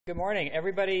Good morning.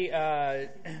 Everybody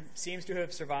seems to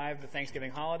have survived the Thanksgiving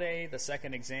holiday, the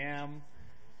second exam.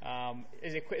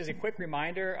 As a quick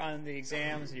reminder on the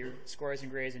exams, your scores and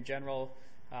grades in general,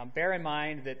 bear in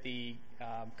mind that the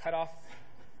cutoff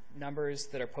numbers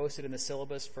that are posted in the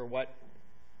syllabus for what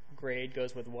grade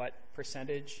goes with what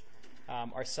percentage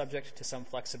are subject to some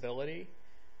flexibility.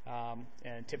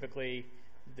 And typically,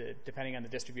 depending on the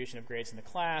distribution of grades in the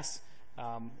class,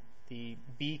 the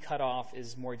B cutoff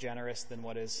is more generous than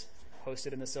what is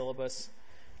posted in the syllabus.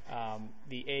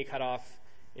 The A cutoff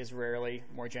is rarely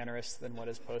more generous than what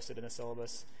is posted in the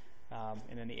syllabus.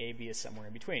 And then the AB is somewhere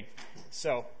in between.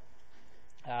 So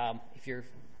if you're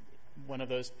one of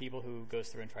those people who goes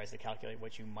through and tries to calculate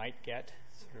what you might get,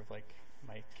 sort of like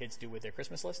my kids do with their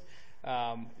Christmas list,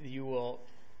 you will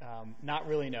not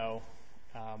really know,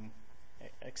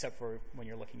 except for when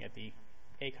you're looking at the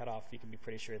A cutoff, you can be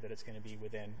pretty sure that it's going to be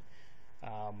within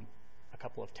a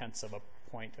couple of tenths of a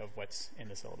point of what's in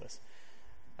the syllabus.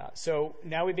 So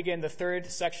now we begin the third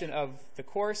section of the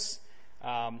course.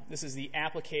 This is the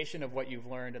application of what you've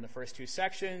learned in the first two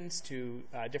sections to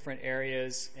different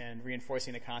areas and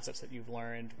reinforcing the concepts that you've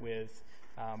learned with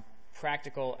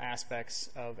practical aspects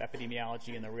of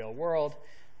epidemiology in the real world.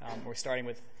 We're starting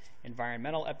with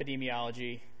environmental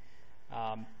epidemiology.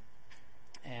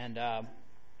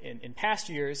 In past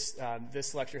years,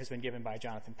 this lecture has been given by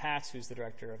Jonathan Patz, who's the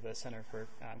director of the Center for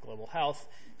Global Health.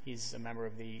 He's a member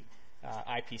of the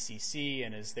IPCC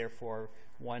and is therefore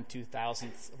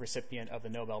 1/2000th recipient of the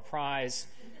Nobel Prize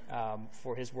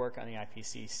for his work on the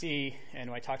IPCC. And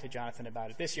when I talked to Jonathan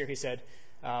about it this year, he said,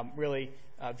 really,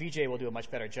 Vijay will do a much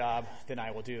better job than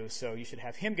I will do, so you should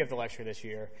have him give the lecture this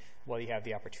year while you have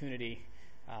the opportunity.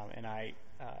 And I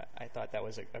thought that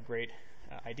was a great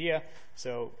idea.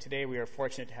 So today we are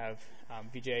fortunate to have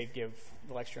Vijay give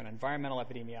the lecture on environmental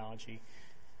epidemiology,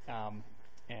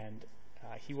 and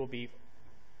he will be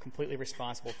completely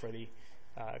responsible for the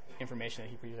information that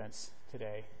he presents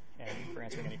today and for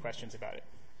answering any questions about it.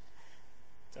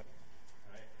 So,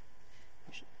 all right.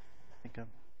 I think I'm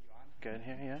good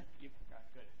here, yeah?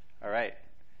 Good. All right.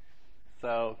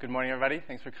 So good morning, everybody.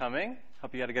 Thanks for coming.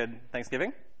 Hope you had a good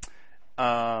Thanksgiving.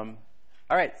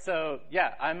 All right, so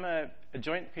yeah, I'm a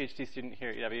joint PhD student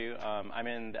here at UW. I'm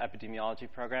in the epidemiology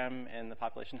program in the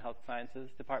Population Health Sciences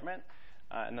department.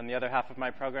 And then the other half of my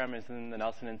program is in the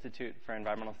Nelson Institute for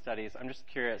Environmental Studies. I'm just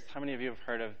curious, how many of you have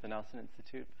heard of the Nelson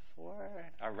Institute before?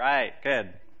 All right,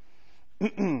 good.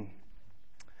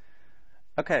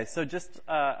 Okay, so just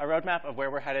a roadmap of where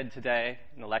we're headed today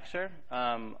in the lecture.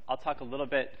 I'll talk a little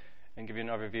bit and give you an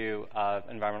overview of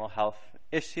environmental health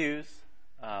issues.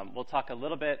 We'll talk a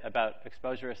little bit about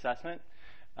exposure assessment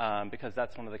because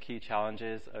that's one of the key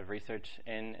challenges of research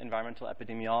in environmental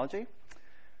epidemiology.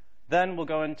 Then we'll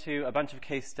go into a bunch of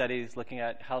case studies looking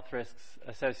at health risks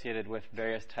associated with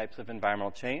various types of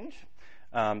environmental change.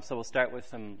 So we'll start with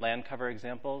some land cover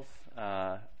examples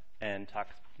and talk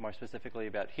more specifically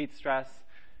about heat stress,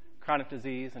 chronic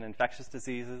disease, and infectious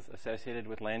diseases associated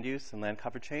with land use and land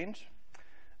cover change.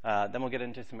 Then we'll get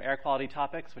into some air quality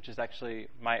topics, which is actually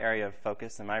my area of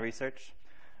focus in my research,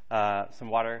 some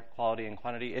water quality and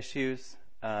quantity issues,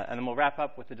 and then we'll wrap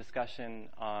up with a discussion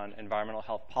on environmental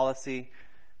health policy,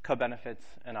 co-benefits,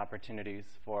 and opportunities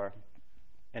for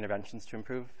interventions to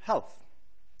improve health.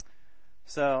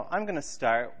 So I'm going to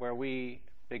start where we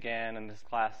began in this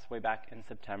class way back in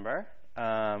September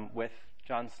with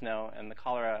John Snow and the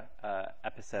cholera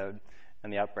episode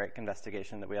and the outbreak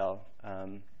investigation that we all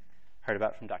heard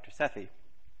about from Dr. Sethi.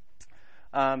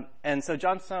 And so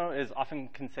John Snow is often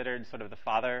considered sort of the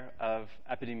father of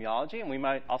epidemiology, and we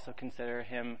might also consider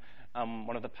him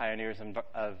one of the pioneers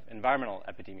of environmental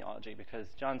epidemiology, because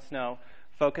John Snow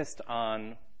focused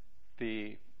on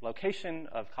the location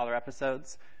of cholera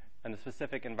episodes and the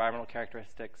specific environmental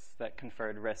characteristics that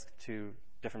conferred risk to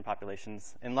different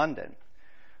populations in London.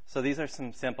 So these are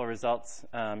some sample results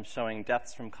showing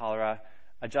deaths from cholera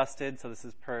adjusted, so this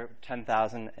is per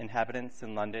 10,000 inhabitants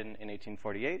in London in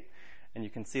 1848. And you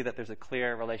can see that there's a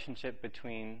clear relationship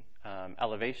between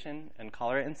elevation and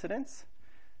cholera incidence.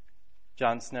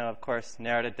 John Snow, of course,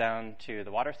 narrowed it down to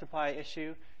the water supply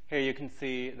issue. Here you can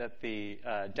see that the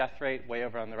death rate, way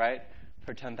over on the right,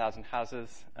 per 10,000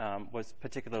 houses was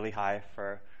particularly high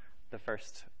for the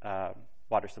first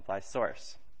water supply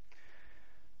source.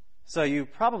 So you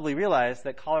probably realize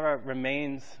that cholera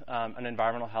remains an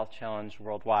environmental health challenge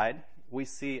worldwide. We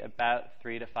see about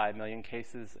 3 to 5 million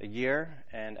cases a year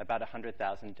and about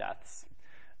 100,000 deaths.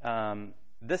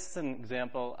 This is an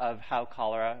example of how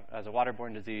cholera, as a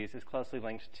waterborne disease, is closely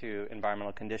linked to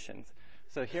environmental conditions.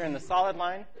 So here in the solid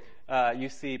line, you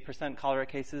see percent cholera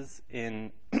cases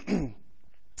in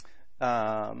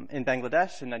in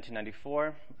Bangladesh in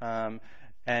 1994.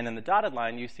 And in the dotted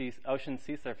line, you see ocean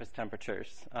sea surface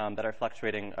temperatures that are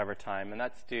fluctuating over time. And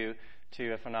that's due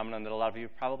to a phenomenon that a lot of you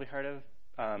have probably heard of,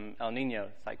 El Nino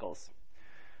cycles.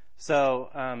 So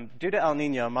due to El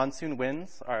Nino, monsoon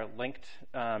winds are linked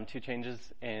to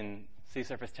changes in sea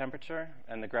surface temperature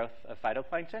and the growth of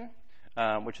phytoplankton,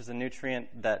 which is a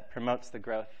nutrient that promotes the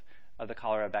growth of the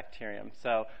cholera bacterium.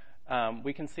 So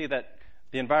we can see that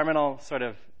the environmental sort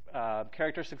of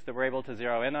characteristics that we're able to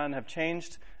zero in on have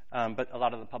changed, but a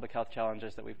lot of the public health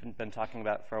challenges that we've been talking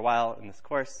about for a while in this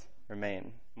course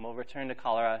remain. And we'll return to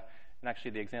cholera and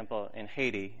actually the example in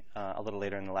Haiti a little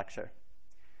later in the lecture.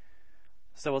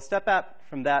 So we'll step back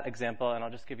from that example, and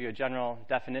I'll just give you a general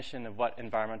definition of what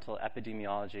environmental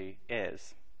epidemiology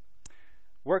is.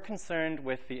 We're concerned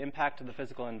with the impact of the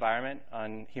physical environment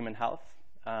on human health,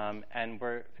 and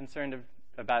we're concerned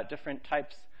about different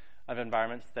types of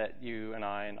environments that you and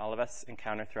I and all of us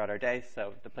encounter throughout our day.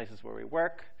 So the places where we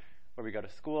work, where we go to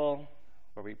school,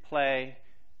 where we play,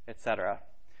 etc.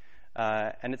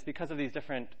 And it's because of these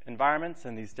different environments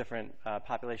and these different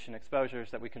population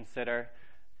exposures that we consider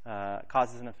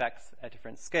causes and effects at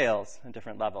different scales and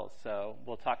different levels. So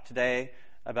we'll talk today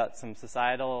about some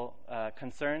societal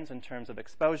concerns in terms of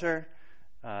exposure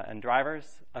and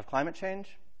drivers of climate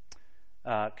change.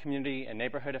 Community and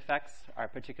neighborhood effects are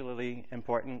particularly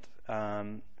important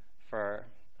for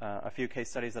a few case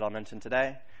studies that I'll mention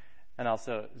today, and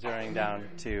also zeroing down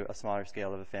to a smaller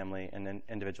scale of a family and an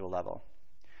individual level.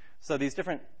 So these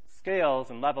different scales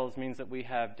and levels means that we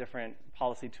have different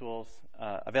policy tools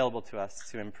available to us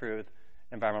to improve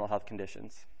environmental health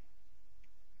conditions.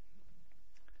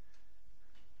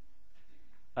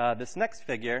 This next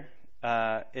figure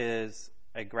is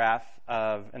a graph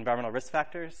of environmental risk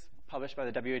factors published by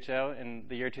the WHO in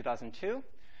the year 2002.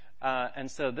 And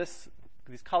so these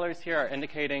colors here are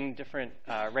indicating different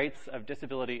rates of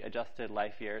disability-adjusted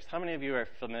life years. How many of you are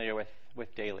familiar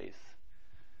with dailies?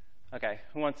 Okay,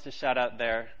 who wants to shout out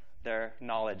their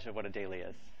knowledge of what a daily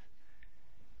is?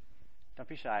 Don't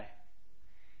be shy.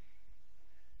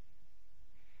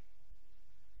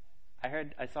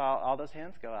 I saw all those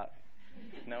hands go up.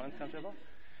 No one's comfortable?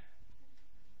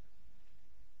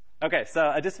 Okay,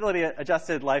 so a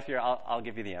disability-adjusted life year, I'll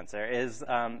give you the answer, is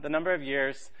the number of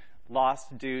years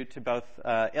lost due to both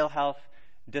ill health,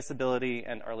 disability,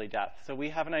 and early death. So we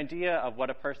have an idea of what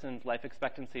a person's life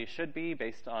expectancy should be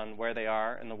based on where they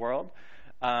are in the world,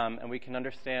 and we can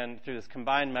understand through this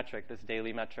combined metric, this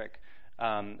daily metric,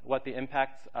 what the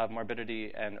impacts of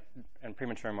morbidity and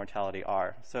premature mortality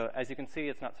are. So as you can see,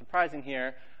 it's not surprising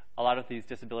here, a lot of these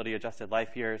disability-adjusted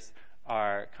life years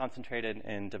are concentrated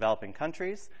in developing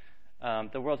countries.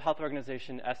 The World Health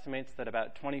Organization estimates that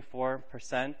about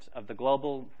 24% of the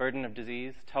global burden of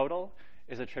disease total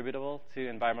is attributable to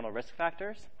environmental risk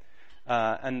factors,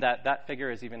 and that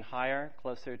figure is even higher,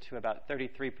 closer to about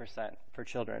 33% for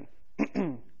children.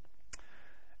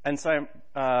 And so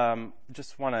I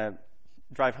just want to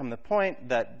drive home the point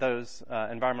that those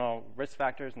environmental risk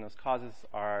factors and those causes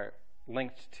are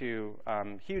linked to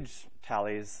huge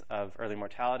tallies of early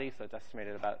mortality. So it's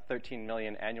estimated about 13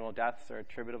 million annual deaths are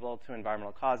attributable to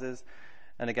environmental causes.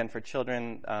 And again, for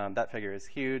children, that figure is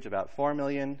huge, about 4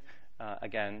 million,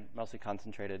 again, mostly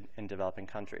concentrated in developing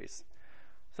countries.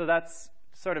 So that's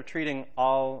sort of treating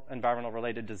all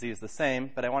environmental-related disease the same,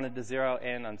 but I wanted to zero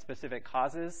in on specific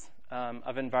causes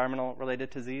of environmental-related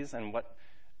disease and what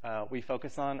we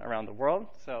focus on around the world.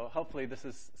 So hopefully this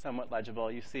is somewhat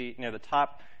legible. You see near the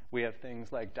top, we have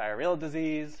things like diarrheal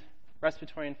disease,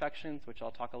 respiratory infections, which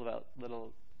I'll talk about a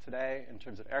little today in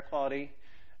terms of air quality,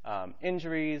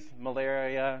 injuries,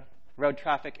 malaria. Road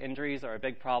traffic injuries are a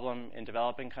big problem in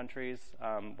developing countries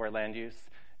where land use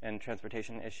and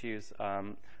transportation issues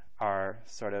are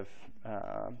sort of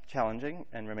challenging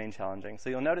and remain challenging. So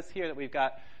you'll notice here that we've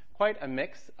got quite a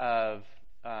mix of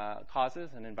causes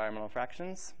and environmental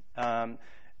fractions.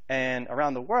 And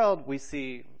around the world, we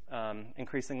see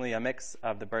increasingly a mix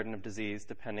of the burden of disease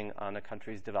depending on a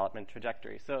country's development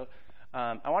trajectory. So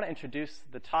I want to introduce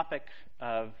the topic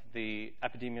of the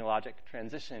epidemiologic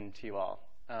transition to you all.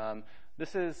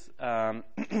 This is a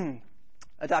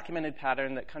documented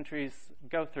pattern that countries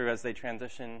go through as they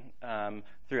transition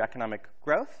through economic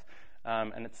growth.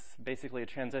 And it's basically a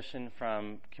transition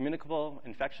from communicable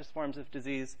infectious forms of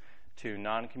disease to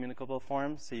non-communicable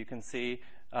forms. So you can see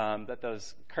that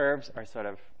those curves are sort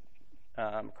of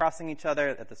crossing each other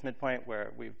at this midpoint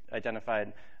where we've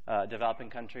identified a developing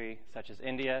country such as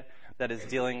India that is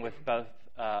dealing with both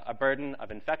a burden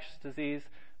of infectious disease,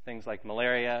 things like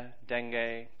malaria,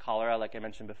 dengue, cholera, like I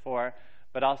mentioned before,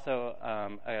 but also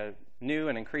a new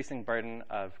and increasing burden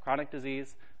of chronic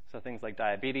disease, So things like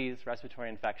diabetes, respiratory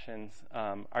infections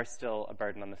are still a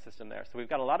burden on the system there. So we've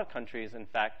got a lot of countries, in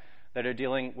fact, that are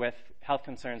dealing with health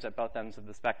concerns at both ends of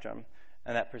the spectrum,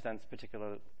 and that presents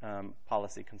particular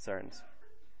policy concerns.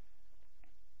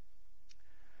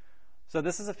 So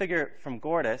this is a figure from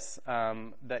Gordis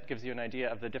that gives you an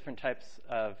idea of the different types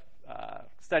of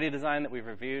study design that we've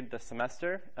reviewed this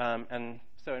semester. And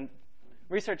so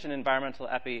research in environmental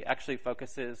epi actually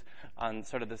focuses on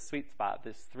sort of the sweet spot,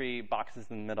 these 3 boxes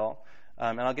in the middle.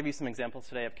 And I'll give you some examples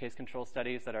today of case control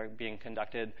studies that are being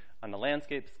conducted on the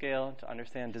landscape scale to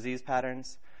understand disease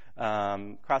patterns,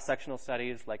 cross-sectional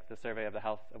studies like the Survey of the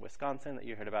Health of Wisconsin that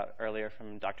you heard about earlier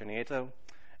from Dr. Nieto,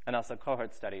 and also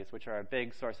cohort studies, which are a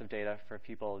big source of data for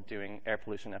people doing air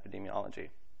pollution epidemiology.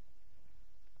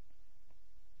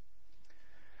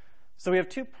 So we have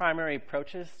 2 primary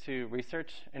approaches to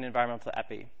research in environmental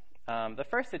epi. The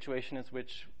first situation is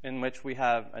in which we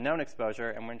have a known exposure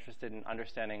and we're interested in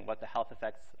understanding what the health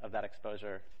effects of that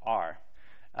exposure are.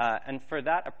 And for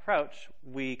that approach,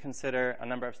 we consider a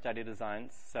number of study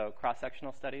designs. So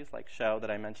cross-sectional studies like SHOW that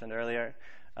I mentioned earlier,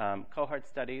 cohort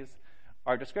studies,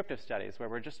 or descriptive studies where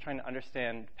we're just trying to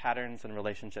understand patterns and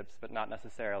relationships but not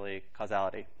necessarily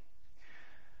causality.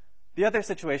 The other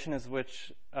situation is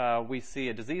which we see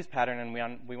a disease pattern and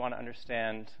we want to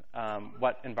understand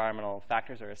what environmental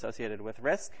factors are associated with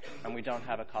risk, and we don't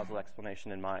have a causal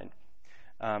explanation in mind.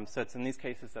 So it's in these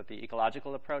cases that the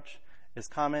ecological approach is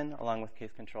common, along with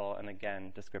case control and,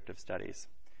 again, descriptive studies.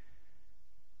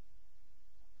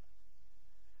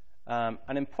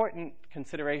 An important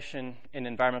consideration in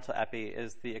environmental epi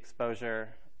is the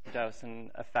exposure, dose,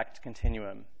 and effect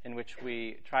continuum, in which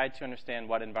we try to understand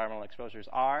what environmental exposures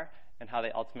are and how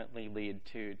they ultimately lead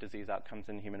to disease outcomes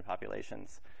in human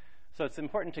populations. So it's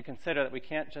important to consider that we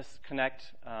can't just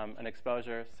connect an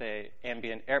exposure, say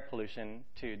ambient air pollution,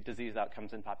 to disease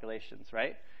outcomes in populations,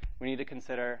 right? We need to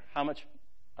consider how much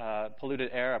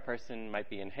polluted air a person might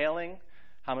be inhaling,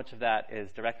 how much of that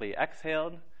is directly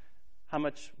exhaled, how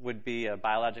much would be a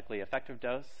biologically effective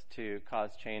dose to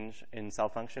cause change in cell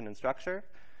function and structure,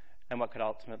 and what could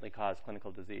ultimately cause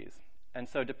clinical disease. And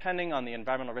so depending on the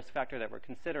environmental risk factor that we're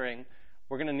considering,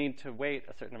 we're going to need to wait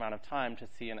a certain amount of time to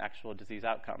see an actual disease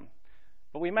outcome.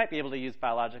 But we might be able to use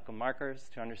biological markers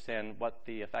to understand what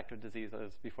the effect of disease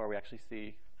is before we actually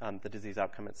see the disease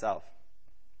outcome itself.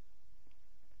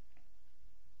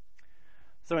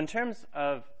 So in terms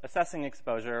of assessing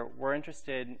exposure, we're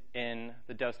interested in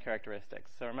the dose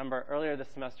characteristics. So remember, earlier this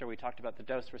semester we talked about the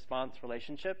dose-response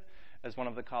relationship as one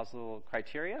of the causal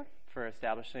criteria for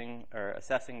establishing or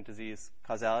assessing disease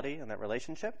causality and that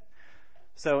relationship.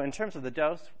 So in terms of the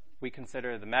dose, we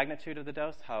consider the magnitude of the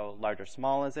dose, how large or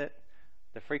small is it,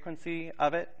 the frequency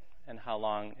of it, and how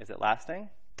long is it lasting.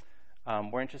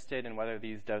 We're interested in whether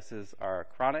these doses are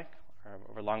chronic or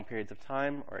over long periods of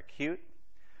time or acute,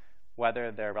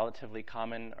 whether they're relatively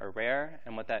common or rare,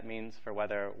 and what that means for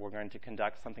whether we're going to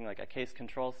conduct something like a case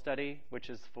control study, which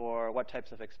is for what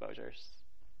types of exposures?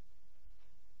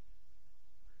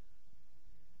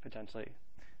 Potentially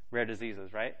rare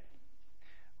diseases, right?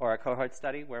 Or a cohort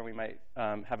study where we might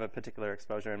have a particular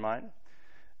exposure in mind.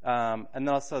 And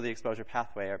also the exposure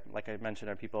pathway. Like I mentioned,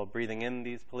 are people breathing in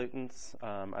these pollutants?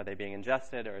 Are they being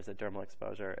ingested, or is it dermal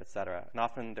exposure, et cetera? And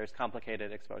often there's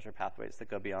complicated exposure pathways that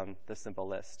go beyond the simple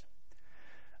list.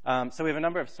 So we have a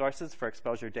number of sources for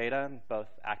exposure data, both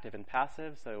active and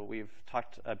passive. So we've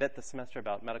talked a bit this semester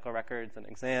about medical records and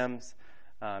exams,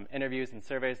 interviews and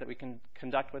surveys that we can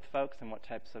conduct with folks, and what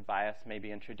types of bias may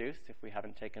be introduced if we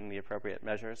haven't taken the appropriate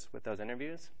measures with those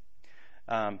interviews.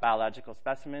 Biological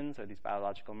specimens, or these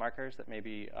biological markers that may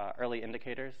be early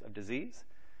indicators of disease,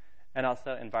 and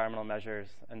also environmental measures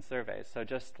and surveys. So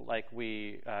just like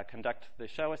we conduct the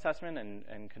SHOW assessment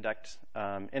and conduct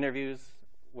interviews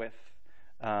with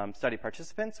study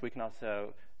participants, we can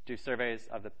also do surveys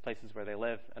of the places where they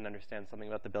live and understand something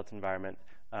about the built environment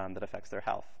that affects their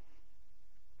health.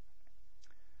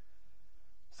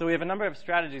 So we have a number of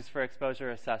strategies for exposure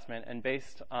assessment, and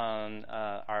based on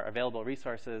our available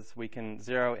resources, we can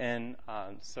zero in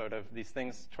on sort of these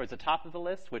things towards the top of the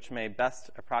list, which may best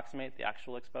approximate the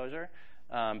actual exposure.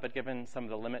 But given some of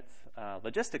the limits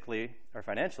logistically or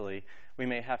financially, we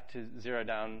may have to zero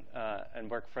down and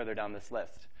work further down this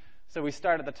list. So we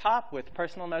start at the top with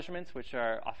personal measurements, which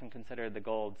are often considered the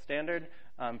gold standard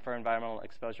for environmental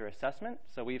exposure assessment.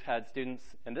 So we've had students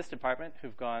in this department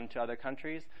who've gone to other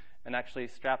countries and actually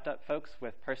strapped up folks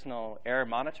with personal air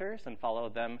monitors and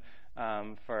followed them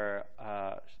for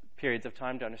periods of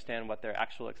time to understand what their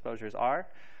actual exposures are.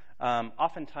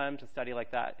 Oftentimes, a study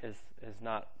like that is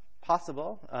not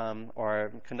possible,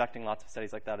 or conducting lots of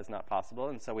studies like that is not possible,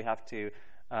 and so we have to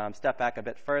step back a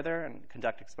bit further and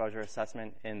conduct exposure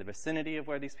assessment in the vicinity of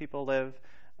where these people live,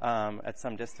 at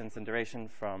some distance and duration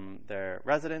from their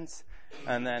residence.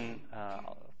 And then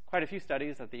quite a few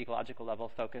studies at the ecological level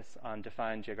focus on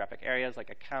defined geographic areas like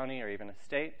a county or even a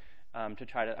state to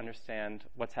try to understand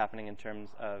what's happening in terms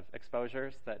of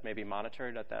exposures that may be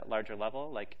monitored at that larger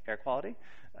level, like air quality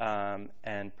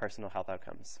and personal health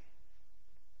outcomes.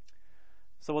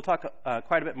 So we'll talk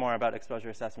quite a bit more about exposure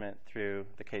assessment through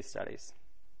the case studies.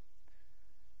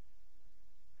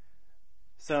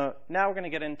 So now we're going to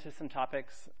get into some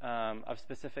topics of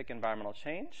specific environmental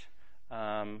change.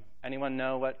 Anyone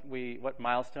know what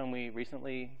milestone we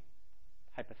recently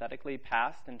hypothetically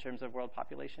passed in terms of world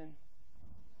population?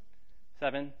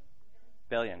 7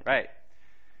 billion, right.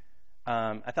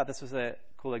 I thought this was a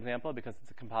cool example because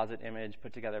it's a composite image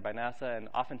put together by NASA, and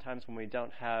oftentimes when we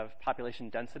don't have population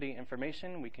density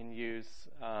information, we can use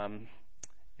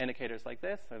indicators like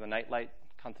this, or the nightlight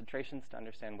concentrations, to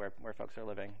understand where folks are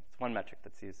living. It's one metric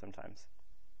that's used sometimes.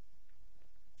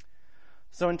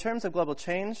 So in terms of global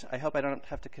change, I hope I don't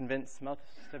have to convince most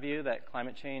of you that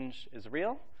climate change is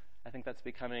real. I think that's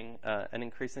becoming an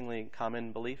increasingly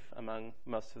common belief among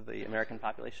most of the American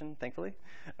population, thankfully.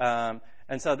 And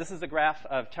so this is a graph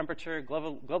of temperature,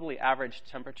 globally averaged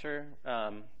temperature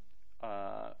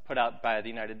put out by the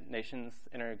United Nations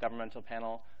Intergovernmental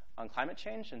Panel on Climate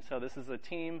Change. And so this is a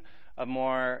team of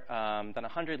more than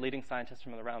 100 leading scientists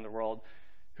from around the world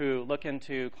who look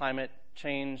into climate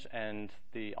change and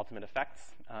the ultimate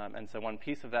effects. And so one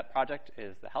piece of that project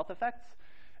is the health effects.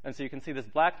 And so you can see this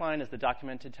black line is the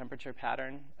documented temperature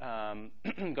pattern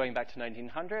going back to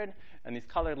 1900. And these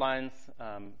colored lines,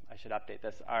 I should update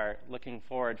this, are looking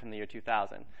forward from the year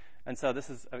 2000. And so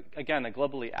this is, again, a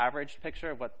globally averaged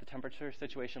picture of what the temperature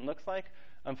situation looks like.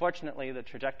 Unfortunately, the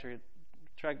trajectory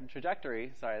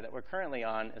that we're currently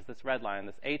on is this red line,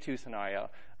 this A2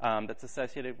 scenario, that's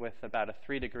associated with about a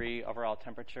 3-degree overall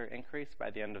temperature increase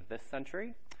by the end of this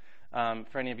century.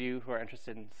 For any of you who are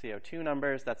interested in CO2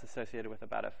 numbers, that's associated with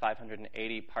about a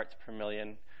 580 parts per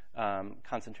million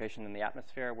concentration in the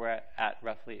atmosphere. We're at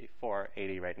roughly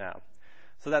 480 right now.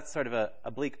 So that's sort of a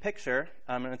bleak picture,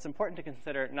 and it's important to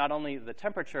consider not only the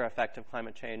temperature effect of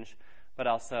climate change, but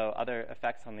also other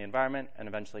effects on the environment and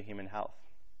eventually human health.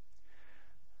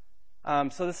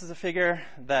 So this is a figure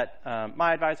that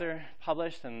my advisor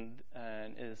published and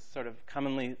is sort of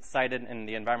commonly cited in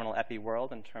the environmental epi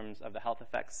world in terms of the health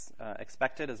effects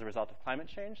expected as a result of climate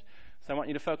change. So I want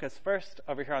you to focus first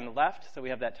over here on the left. So we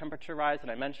have that temperature rise that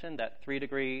I mentioned, that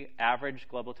 3-degree average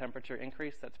global temperature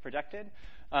increase that's projected.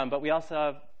 But we also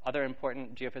have other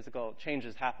important geophysical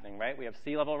changes happening, right? We have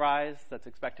sea level rise that's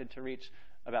expected to reach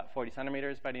about 40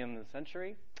 centimeters by the end of the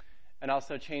century, and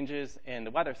also changes in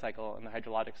the weather cycle and the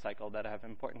hydrologic cycle that have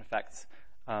important effects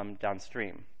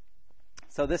downstream.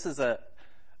 So this is a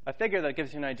figure that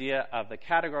gives you an idea of the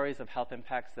categories of health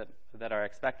impacts that are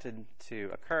expected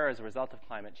to occur as a result of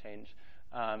climate change.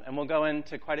 And we'll go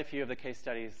into quite a few of the case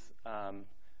studies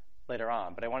later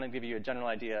on, but I want to give you a general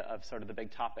idea of sort of the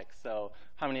big topics. So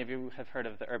how many of you have heard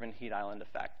of the urban heat island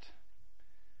effect?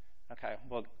 Okay,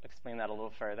 we'll explain that a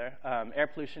little further. Air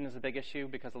pollution is a big issue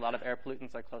because a lot of air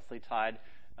pollutants are closely tied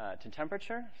to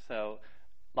temperature. So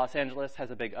Los Angeles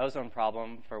has a big ozone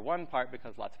problem for one part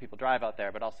because lots of people drive out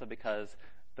there, but also because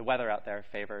the weather out there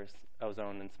favors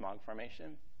ozone and smog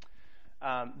formation.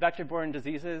 Vector-borne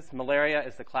diseases, malaria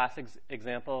is the classic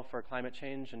example for climate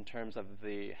change in terms of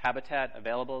the habitat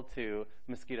available to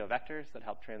mosquito vectors that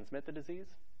help transmit the disease.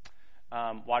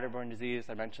 Waterborne disease,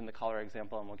 I mentioned the cholera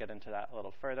example, and we'll get into that a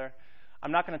little further.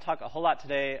 I'm not going to talk a whole lot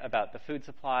today about the food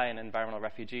supply and environmental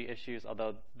refugee issues,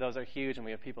 although those are huge, and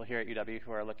we have people here at UW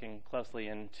who are looking closely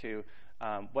into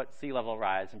what sea level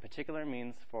rise in particular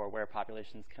means for where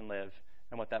populations can live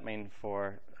and what that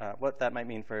might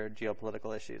mean for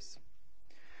geopolitical issues.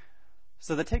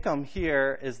 So the take-home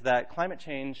here is that climate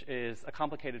change is a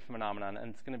complicated phenomenon, and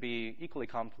it's going to be equally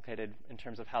complicated in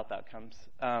terms of health outcomes.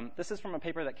 This is from a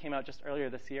paper that came out just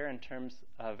earlier this year in terms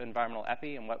of environmental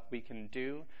epi and what we can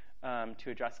do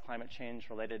to address climate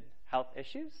change-related health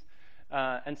issues.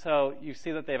 And so you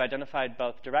see that they've identified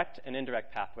both direct and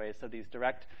indirect pathways. So these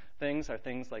direct things are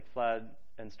things like flood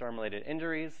and storm-related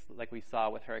injuries, like we saw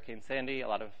with Hurricane Sandy, a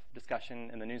lot of discussion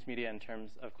in the news media in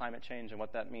terms of climate change and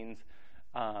what that means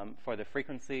for the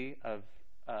frequency of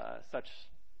such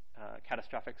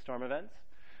catastrophic storm events.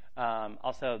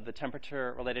 Also, the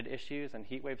temperature-related issues and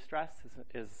heat wave stress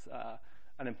is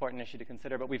an important issue to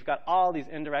consider. But we've got all these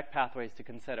indirect pathways to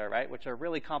consider, right, which are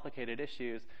really complicated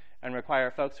issues and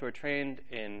require folks who are trained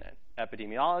in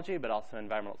epidemiology, but also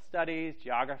environmental studies,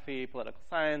 geography, political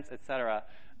science, et cetera,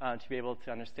 to be able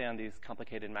to understand these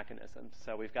complicated mechanisms.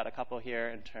 So we've got a couple here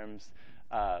in terms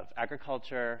of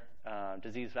agriculture,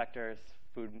 disease vectors,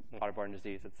 food and waterborne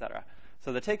disease, et cetera.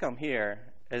 So the take-home here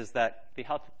is that the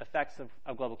health effects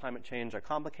of global climate change are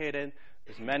complicated.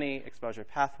 There's many exposure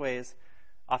pathways.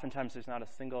 Oftentimes, there's not a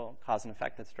single cause and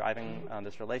effect that's driving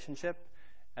this relationship.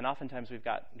 And oftentimes, we've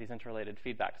got these interrelated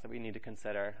feedbacks that we need to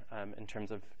consider in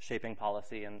terms of shaping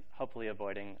policy and hopefully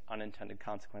avoiding unintended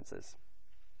consequences.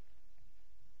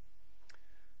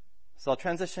 So I'll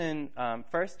transition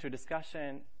first to a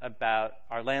discussion about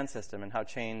our land system and how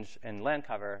change in land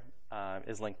cover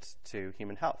is linked to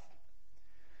human health.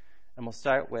 And we'll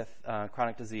start with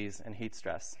chronic disease and heat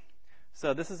stress.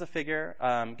 So this is a figure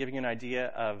giving you an idea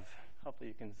of, hopefully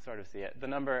you can sort of see it, the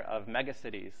number of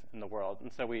megacities in the world.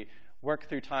 And so we work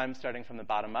through time starting from the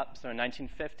bottom up. So in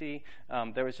 1950,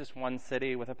 there was just one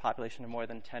city with a population of more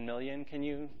than 10 million. Can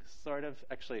you sort of,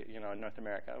 actually, in North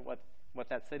America, what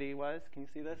that city was? Can you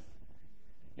see this?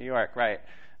 New York, right.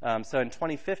 So in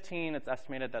 2015, it's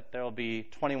estimated that there will be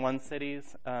 21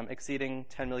 cities exceeding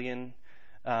 10 million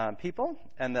people,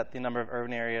 and that the number of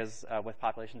urban areas with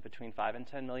populations between 5 and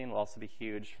 10 million will also be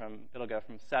huge. It'll go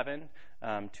from 7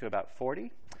 to about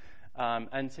 40.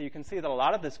 And so you can see that a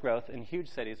lot of this growth in huge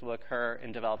cities will occur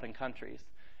in developing countries.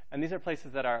 And these are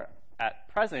places that are, at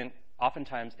present,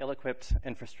 oftentimes ill-equipped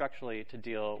infrastructurally to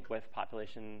deal with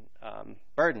population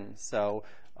burdens. So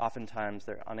oftentimes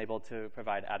they're unable to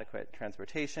provide adequate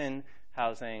transportation,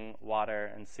 housing,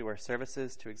 water, and sewer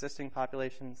services to existing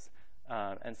populations.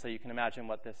 And so you can imagine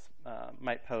what this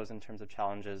might pose in terms of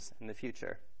challenges in the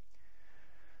future.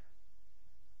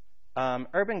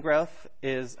 Urban growth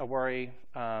is a worry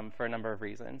for a number of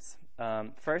reasons.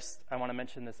 First, I want to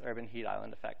mention this urban heat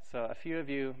island effect. So a few of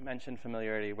you mentioned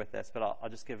familiarity with this, but I'll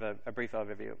just give a brief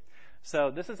overview. So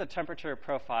this is a temperature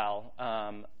profile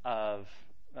of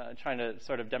trying to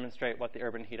sort of demonstrate what the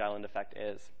urban heat island effect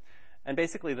is. And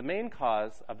basically, the main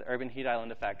cause of the urban heat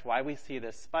island effect, why we see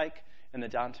this spike in the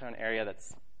downtown area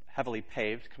that's heavily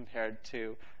paved compared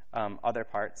to other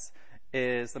parts,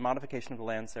 is the modification of the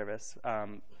land surface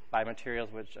by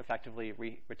materials which effectively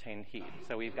retain heat.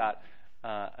 So we've got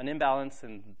an imbalance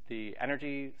in the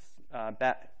energy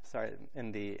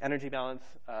balance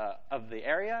of the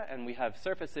area, and we have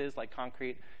surfaces like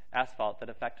concrete, asphalt that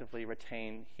effectively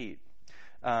retain heat.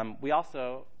 We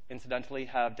also, incidentally,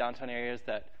 have downtown areas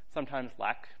that sometimes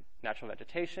lack natural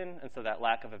vegetation, and so that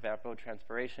lack of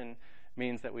evapotranspiration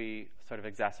means that we sort of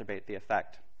exacerbate the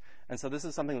effect. And so this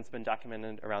is something that's been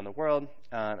documented around the world,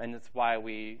 and it's why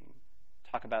we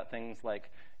talk about things like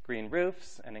green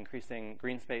roofs and increasing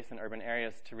green space in urban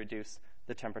areas to reduce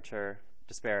the temperature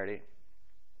disparity.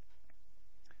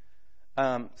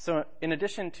 So in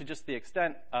addition to just the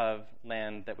extent of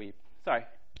land that we, sorry.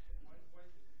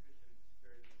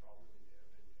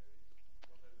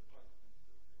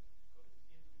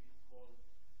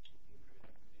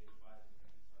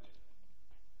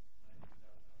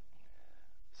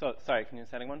 So, sorry, can you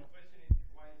say one? The question is,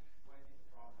 why is this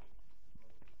a problem?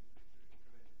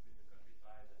 Between the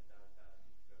countryside and downtown,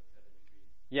 it's 7 degrees.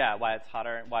 Yeah, why it's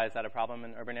hotter. Why is that a problem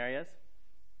in urban areas?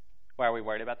 Why are we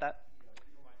worried about that?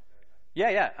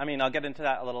 Yeah. I mean, I'll get into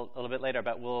that a little bit later,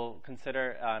 but we'll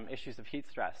consider issues of heat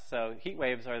stress. So heat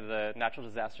waves are the natural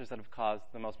disasters that have caused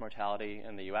the most mortality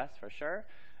in the U.S., for sure.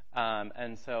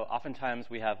 And so oftentimes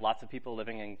we have lots of people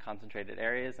living in concentrated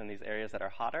areas, and these areas that are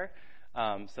hotter.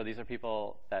 So these are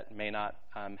people that may not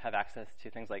have access to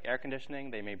things like air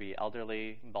conditioning. They may be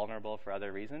elderly, vulnerable for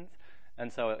other reasons.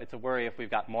 And so it's a worry if we've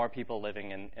got more people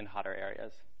living in hotter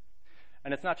areas.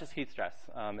 And it's not just heat stress.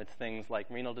 It's things like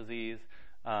renal disease,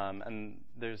 and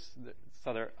there's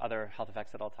other health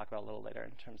effects that I'll talk about a little later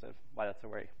in terms of why that's a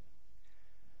worry.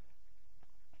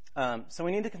 So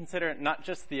we need to consider not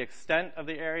just the extent of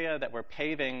the area that we're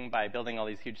paving by building all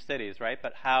these huge cities, right,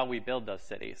 but how we build those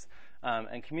cities.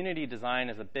 And community design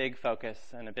is a big focus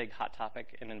and a big hot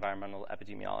topic in environmental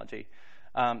epidemiology.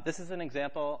 This is an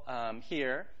example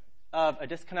here of a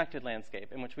disconnected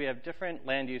landscape in which we have different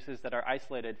land uses that are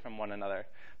isolated from one another.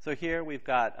 So here we've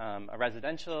got a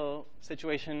residential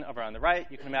situation over on the right.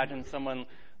 You can imagine someone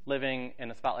living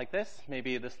in a spot like this.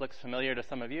 Maybe this looks familiar to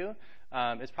some of you.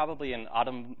 It's probably an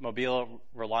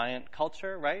automobile-reliant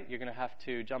culture, right? You're going to have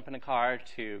to jump in a car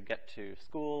to get to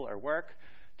school or work,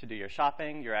 to do your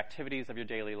shopping, your activities of your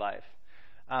daily life.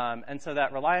 And so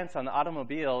that reliance on the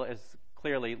automobile is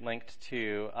clearly linked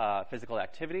to physical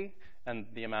activity and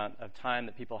the amount of time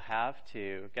that people have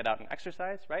to get out and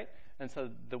exercise, right? And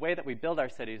so the way that we build our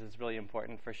cities is really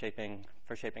important for shaping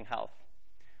health.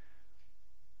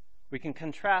 We can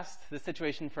contrast the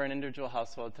situation for an individual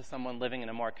household to someone living in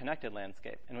a more connected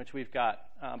landscape, in which we've got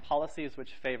policies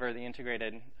which favor the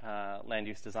integrated land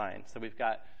use design. So we've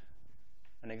got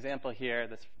an example here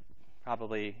that's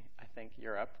probably, I think,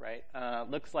 Europe, right?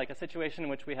 Looks like a situation in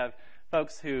which we have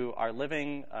folks who are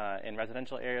living in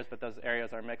residential areas, but those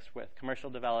areas are mixed with commercial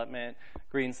development,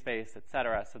 green space, et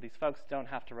cetera. So these folks don't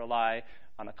have to rely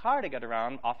on a car to get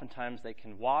around. Oftentimes they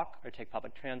can walk or take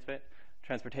public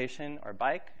transportation or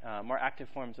bike, more active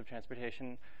forms of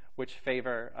transportation, which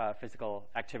favor physical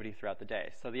activity throughout the day.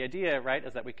 So the idea, right,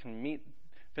 is that we can meet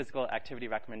physical activity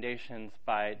recommendations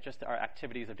by just our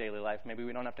activities of daily life. Maybe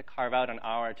we don't have to carve out an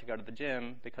hour to go to the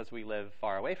gym because we live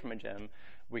far away from a gym.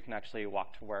 We can actually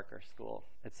walk to work or school,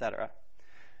 et cetera.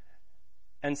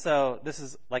 And so this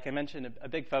is, like I mentioned, a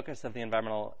big focus of the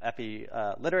environmental epi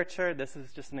literature. This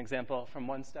is just an example from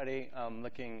one study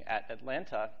looking at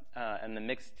Atlanta and the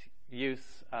mixed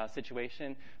use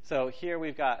situation. So here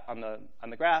we've got on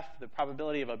the graph the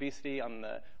probability of obesity on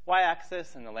the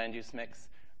y-axis and the land use mix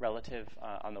relative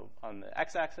on the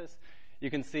x-axis.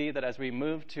 You can see that as we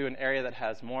move to an area that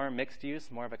has more mixed use,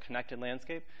 more of a connected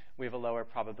landscape, we have a lower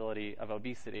probability of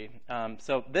obesity.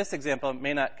 So this example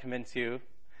may not convince you,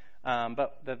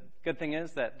 but the good thing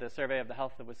is that the Survey of the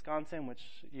Health of Wisconsin, which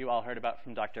you all heard about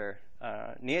from Dr.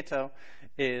 Nieto,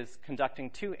 is conducting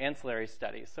 2 ancillary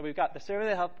studies. So we've got the Survey of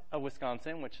the Health of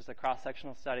Wisconsin, which is a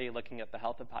cross-sectional study looking at the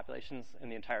health of populations in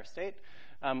the entire state.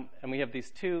 And we have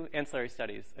these 2 ancillary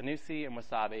studies, Anusi and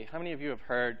Wasabi. How many of you have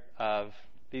heard of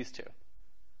these 2?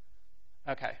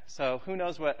 Okay, so who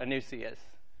knows what Anusi is?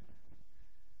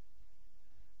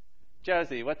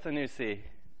 Josie, what's Anusi?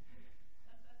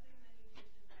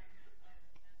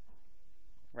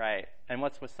 Right. And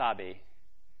what's wasabi?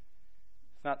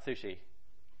 It's not sushi.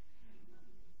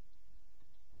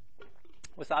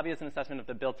 Wasabi is an assessment of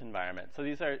the built environment. So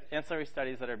these are ancillary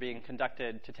studies that are being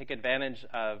conducted to take advantage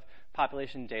of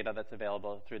population data that's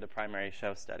available through the primary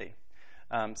show study.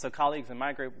 So colleagues in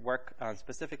my group work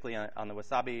specifically on the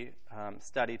wasabi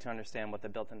study to understand what the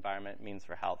built environment means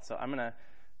for health. So I'm going to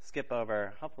skip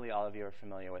over. Hopefully all of you are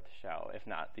familiar with the show. If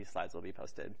not, these slides will be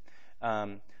posted.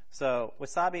 So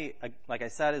wasabi, like I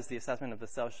said, is the assessment of the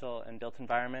social and built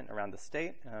environment around the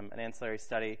state, an ancillary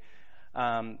study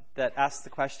that asks the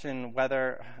question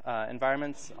whether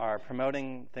environments are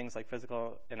promoting things like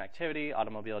physical inactivity,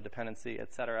 automobile dependency,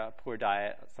 et cetera, poor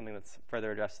diet, something that's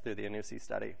further addressed through the Anusi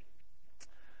study.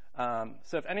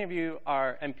 So if any of you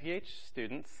are MPH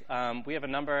students, we have a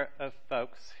number of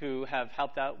folks who have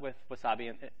helped out with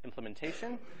wasabi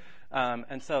implementation.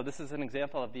 And so this is an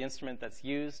example of the instrument that's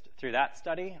used through that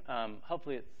study.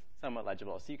 Hopefully it's somewhat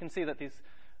legible. So you can see that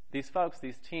these folks,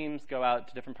 these teams, go out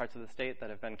to different parts of the state that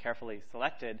have been carefully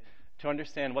selected to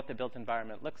understand what the built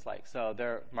environment looks like. So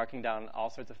they're marking down all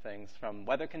sorts of things from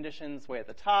weather conditions way at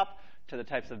the top to the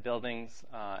types of buildings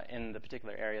in the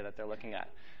particular area that they're looking at.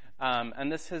 And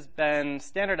this has been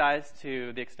standardized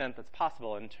to the extent that's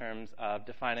possible in terms of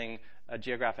defining a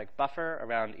geographic buffer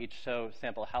around each show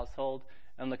sample household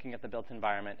and looking at the built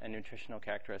environment and nutritional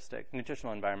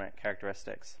environment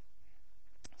characteristics.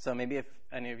 So maybe if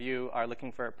any of you are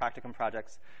looking for practicum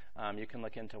projects, you can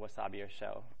look into Wasabi or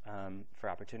Show for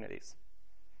opportunities.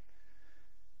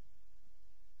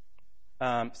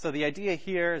 So the idea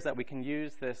here is that we can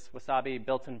use this Wasabi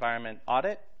built environment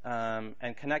audit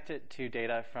and connect it to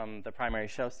data from the primary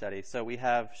show study. So we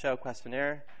have show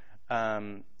questionnaire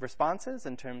responses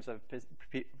in terms of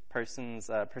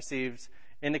persons' perceived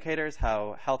indicators,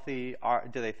 how healthy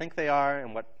do they think they are,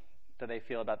 and what do they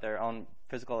feel about their own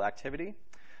physical activity.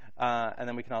 And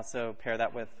then we can also pair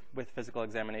that with physical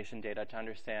examination data to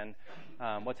understand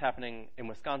what's happening in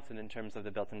Wisconsin in terms of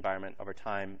the built environment over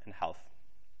time and health.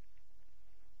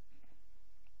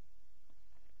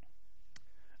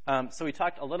 So we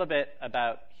talked a little bit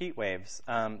about heat waves.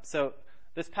 So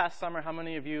this past summer, how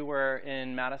many of you were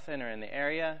in Madison or in the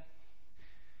area?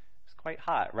 It was quite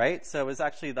hot, right? So it was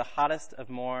actually the hottest of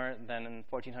more than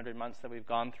 1,400 months that we've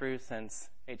gone through since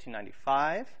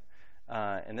 1895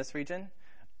 in this region.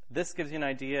 This gives you an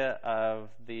idea of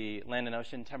the land and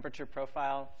ocean temperature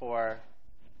profile for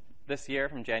this year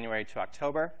from January to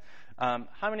October.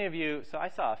 How many of you, so I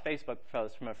saw a Facebook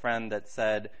post from a friend that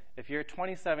said, if you're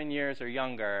 27 years or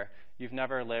younger, you've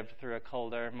never lived through a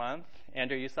colder month.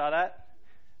 Andrew, you saw that?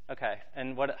 Okay,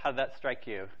 and how did that strike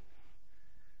you?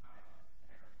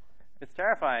 It's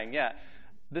terrifying, yeah.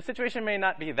 The situation may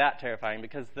not be that terrifying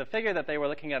because the figure that they were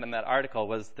looking at in that article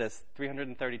was this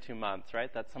 332 months,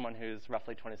 right? That's someone who's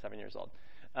roughly 27 years old.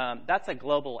 That's a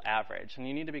global average, and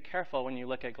you need to be careful when you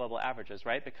look at global averages,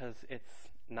 right? Because it's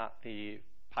not the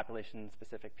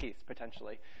population-specific piece,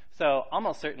 potentially. So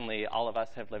almost certainly all of us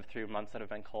have lived through months that have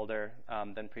been colder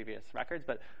than previous records,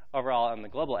 but overall on the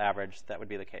global average, that would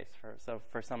be the case. So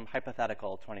for some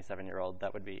hypothetical 27-year-old,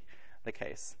 that would be the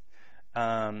case.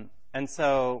 And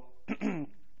so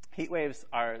heat waves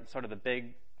are sort of the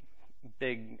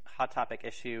big hot topic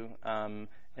issue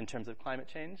in terms of climate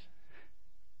change.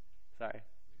 Sorry.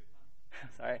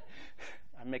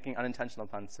 I'm making unintentional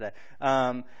puns today.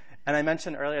 And I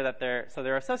mentioned earlier that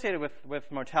they're associated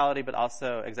with mortality, but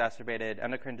also exacerbated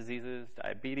endocrine diseases,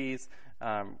 diabetes,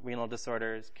 renal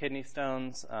disorders, kidney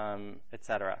stones, et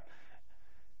cetera.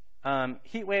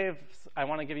 Heat waves, I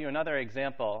want to give you another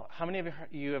example. How many of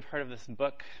you have heard of this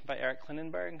book by Eric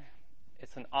Klinenberg?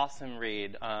 It's an awesome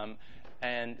read.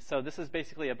 And so this is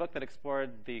basically a book that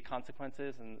explored the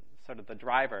consequences and sort of the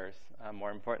drivers,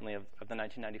 more importantly, of the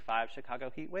 1995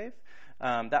 Chicago heat wave.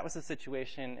 That was a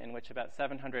situation in which about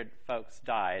 700 folks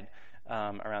died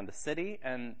around the city.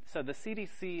 And so the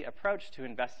CDC approach to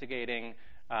investigating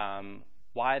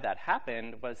why that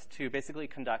happened was to basically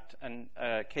conduct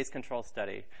a case control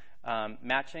study,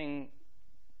 matching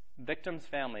victims'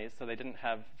 families, so they didn't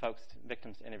have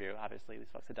victims to interview, obviously these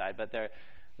folks had died, but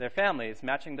their families,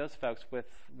 matching those folks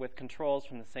with controls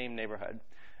from the same neighborhood.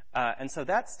 And so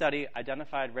that study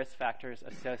identified risk factors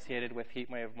associated with heat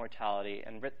wave mortality,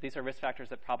 and these are risk factors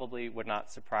that probably would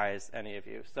not surprise any of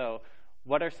you. So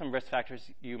what are some risk factors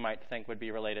you might think would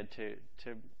be related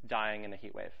to dying in a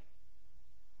heat wave?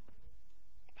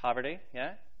 Poverty,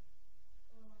 yeah?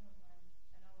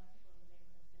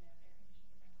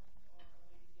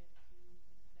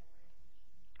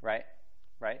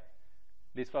 Right.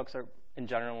 These folks are, in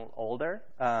general, older.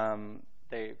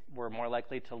 They were more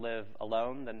likely to live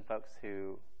alone than folks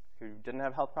who didn't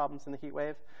have health problems in the heat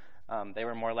wave. They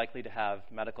were more likely to have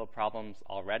medical problems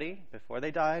already before they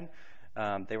died.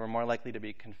 They were more likely to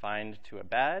be confined to a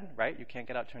bed, right? You can't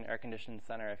get out to an air-conditioned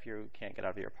center if you can't get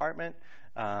out of your apartment,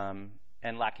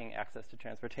 and lacking access to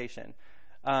transportation.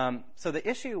 So the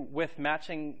issue with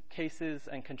matching cases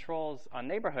and controls on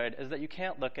neighborhood is that you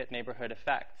can't look at neighborhood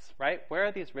effects, right? Where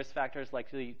are these risk factors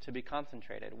likely to be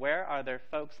concentrated? Where are there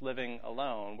folks living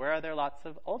alone? Where are there lots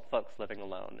of old folks living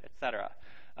alone, et cetera?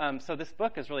 So this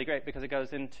book is really great because it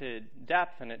goes into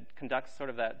depth and it conducts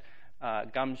sort of that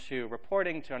gumshoe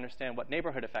reporting to understand what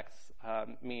neighborhood effects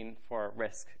mean for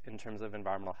risk in terms of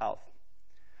environmental health.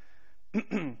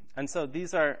 And so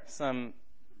these are some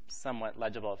somewhat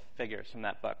legible figures from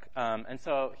that book. And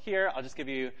so here, I'll just give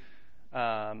you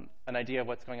an idea of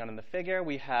what's going on in the figure.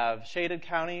 We have shaded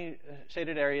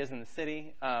areas in the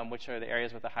city, which are the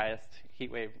areas with the highest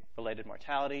heat wave-related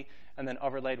mortality. And then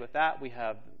overlaid with that, we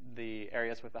have the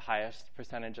areas with the highest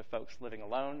percentage of folks living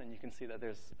alone. And you can see that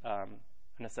there's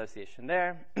an association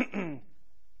there.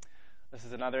 This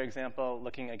is another example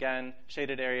looking, again,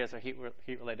 shaded areas are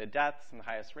heat-related deaths and the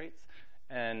highest rates.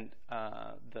 And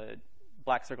the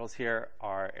black circles here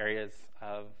are areas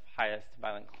of highest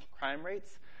violent crime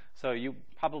rates. So you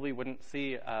probably wouldn't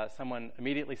see someone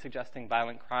immediately suggesting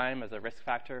violent crime as a risk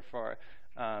factor for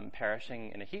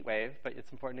perishing in a heat wave, but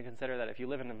it's important to consider that if you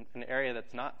live in an area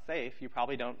that's not safe, you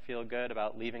probably don't feel good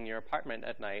about leaving your apartment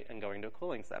at night and going to a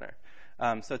cooling center.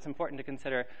 So it's important to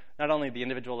consider not only the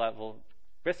individual level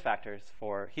risk factors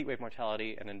for heat wave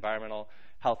mortality and environmental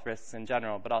health risks in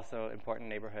general, but also important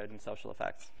neighborhood and social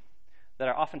effects that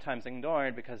are oftentimes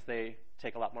ignored because they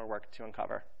take a lot more work to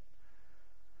uncover.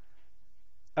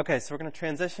 Okay, so we're going to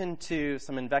transition to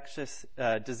some infectious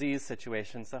disease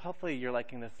situations. So hopefully you're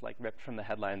liking this like ripped from the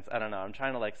headlines. I don't know. I'm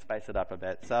trying to like spice it up a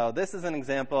bit. So this is an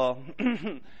example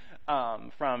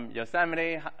from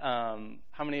Yosemite. How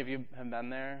many of you have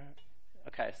been there?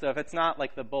 Okay, so if it's not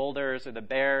like the boulders or the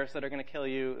bears that are going to kill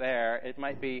you there, it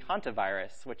might be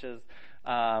hantavirus, which is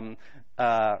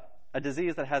a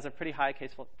disease that has a pretty high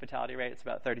case fatality rate. It's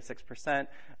about 36%,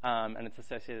 and it's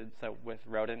associated with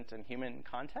rodent and human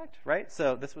contact, right?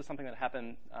 So this was something that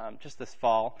happened just this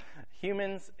fall.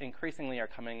 Humans increasingly are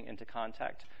coming into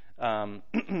contact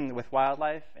with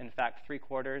wildlife. In fact,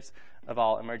 3/4 of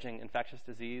all emerging infectious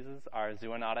diseases are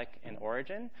zoonotic in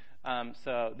origin.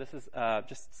 So this is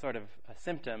just sort of a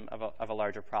symptom of a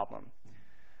larger problem.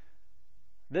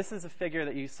 This is a figure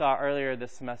that you saw earlier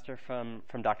this semester from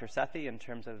Dr. Sethi in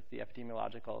terms of the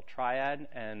epidemiological triad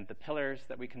and the pillars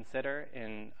that we consider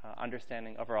in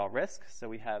understanding overall risk. So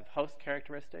we have host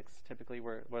characteristics. Typically,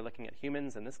 we're looking at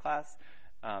humans in this class,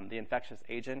 the infectious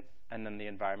agent, and then the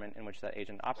environment in which that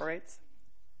agent operates.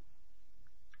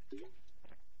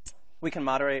 We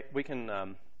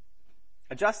can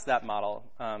adjust that model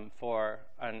for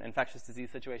an infectious disease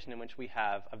situation in which we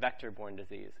have a vector-borne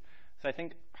disease. So I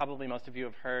think probably most of you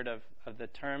have heard of the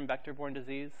term vector-borne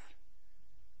disease.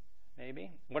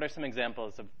 maybe. What are some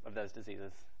examples of those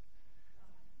diseases?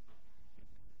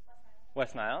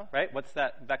 West Nile, right? What's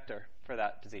that vector for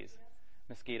that disease?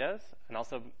 Mosquitoes, and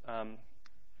also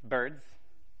birds,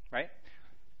 right?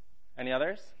 Any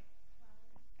others?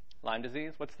 Lyme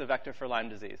disease. What's the vector for Lyme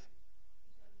disease?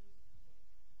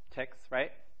 Ticks,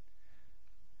 right?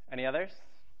 Any others?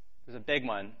 There's a big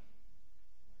one.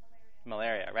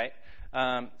 Malaria, right?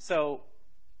 So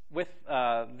with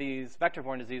these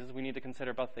vector-borne diseases, we need to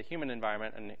consider both the human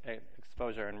environment and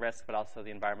exposure and risk, but also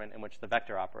the environment in which the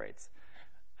vector operates.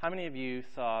 How many of you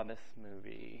saw this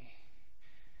movie?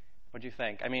 What do you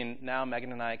think? I mean, now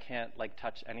Megan and I can't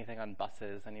touch anything on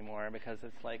buses anymore because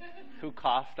it's like who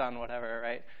coughed on whatever,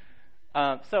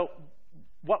 right? So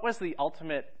what was the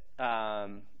ultimate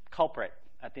culprit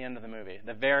at the end of the movie?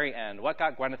 The very end. What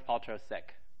got Gwyneth Paltrow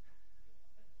sick?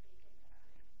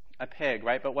 A pig,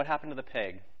 right? But what happened to the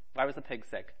pig? Why was the pig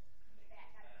sick?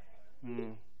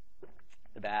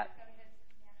 The bat.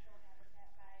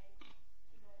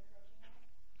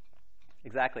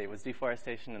 Exactly. It was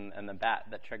deforestation and the bat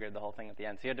that triggered the whole thing at the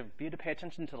end. So you had to pay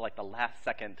attention to the last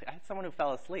second. I had someone who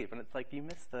fell asleep, and it's like you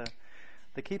missed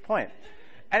the key point.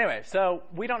 Anyway, so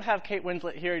we don't have Kate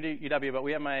Winslet here at UW, but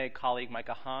we have my colleague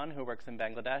Micah Han, who works in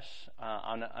Bangladesh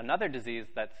on another disease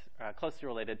that's closely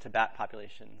related to bat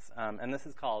populations, and this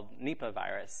is called Nipah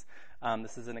virus.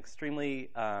 This is an extremely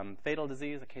fatal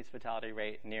disease, a case fatality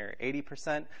rate near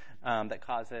 80%, that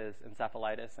causes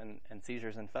encephalitis and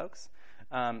seizures in folks.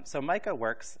 So Micah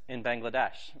works in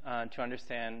Bangladesh to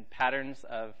understand patterns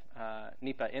of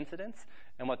Nipah incidence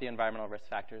and what the environmental risk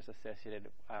factors associated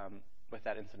with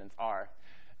that incidence are.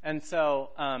 And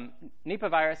so Nipah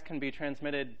virus can be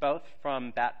transmitted both from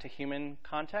bat to human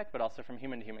contact, but also from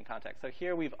human to human contact. So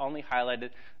here we've only highlighted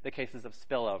the cases of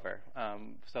spillover,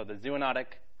 so the zoonotic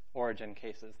origin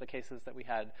cases, the cases that we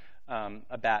had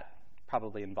a bat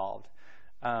probably involved.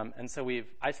 And so we've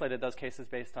isolated those cases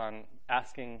based on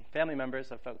asking family members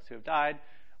of folks who have died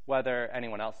whether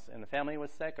anyone else in the family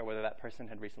was sick or whether that person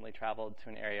had recently traveled to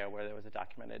an area where there was a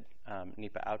documented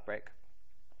Nipah outbreak.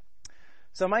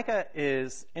 So Micah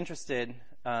is interested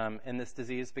in this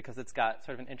disease because it's got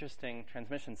sort of an interesting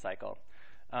transmission cycle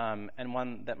and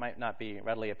one that might not be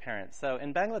readily apparent. So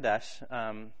in Bangladesh,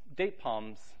 date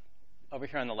palms over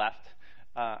here on the left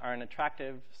are an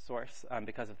attractive source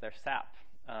because of their sap.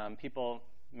 People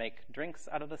make drinks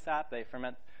out of the sap. They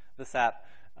ferment the sap,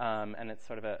 and it's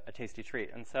sort of a tasty treat.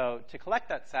 And so to collect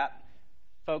that sap,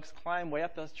 folks climb way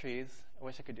up those trees. I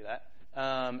wish I could do that.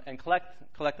 And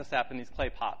collect the sap in these clay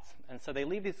pots. And so they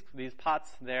leave these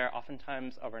pots there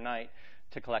oftentimes overnight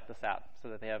to collect the sap so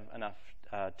that they have enough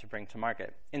to bring to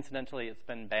market. Incidentally, it's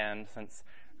been banned since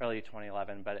early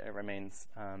 2011, but it remains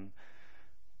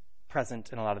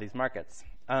present in a lot of these markets.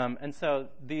 And so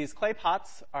these clay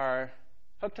pots are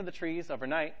hooked to the trees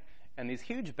overnight, and these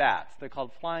huge bats, they're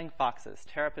called flying foxes,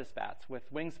 Terapus bats,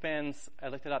 with wingspans, I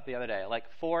looked it up the other day,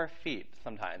 4 feet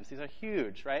sometimes. These are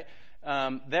huge, right?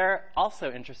 They're also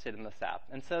interested in the sap.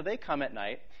 And so they come at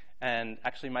night, and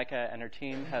actually Micah and her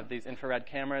team have these infrared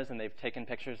cameras, and they've taken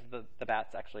pictures of the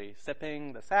bats actually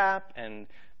sipping the sap and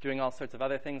doing all sorts of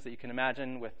other things that you can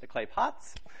imagine with the clay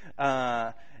pots.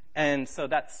 And so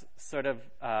that's sort of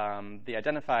the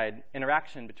identified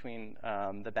interaction between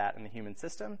the bat and the human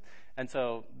system. And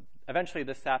so eventually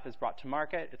this sap is brought to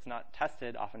market. It's not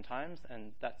tested oftentimes,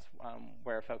 and that's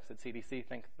where folks at CDC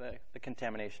think the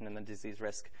contamination and the disease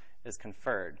risk is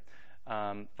conferred.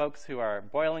 Folks who are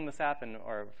boiling the sap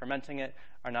or fermenting it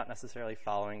are not necessarily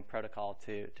following protocol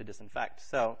to disinfect.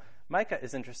 So Micah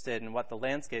is interested in what the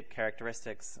landscape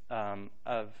characteristics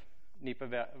of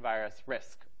Nipah virus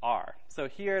risk are. So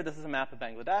here, this is a map of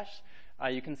Bangladesh.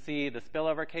 You can see the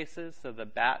spillover cases, so the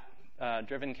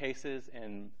bat-driven cases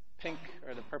in pink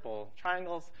or the purple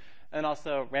triangles, and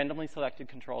also randomly selected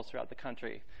controls throughout the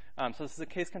country. So this is a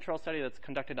case control study that's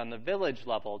conducted on the village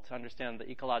level to understand the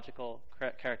ecological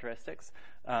characteristics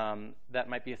that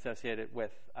might be associated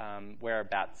with where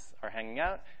bats are hanging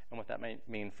out and what that might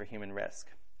mean for human risk.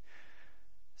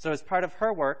 So as part of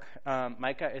her work,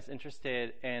 Micah is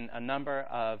interested in a number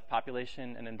of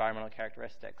population and environmental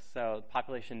characteristics. So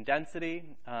population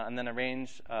density, and then a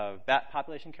range of bat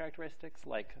population characteristics,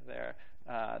 like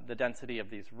the density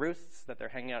of these roosts that they're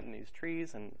hanging out in these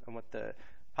trees and what the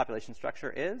population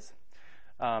structure is.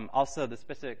 Also the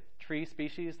specific tree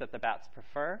species that the bats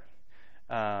prefer.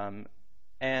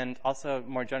 And also,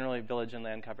 more generally, village and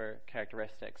land cover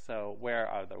characteristics. So where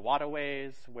are the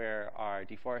waterways, where are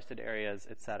deforested areas,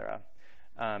 et cetera.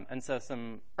 And so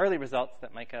some early results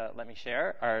that Micah let me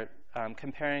share are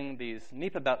comparing these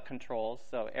Nipah belt controls,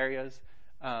 so areas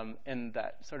in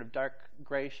that sort of dark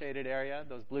gray shaded area,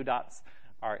 those blue dots,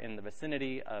 are in the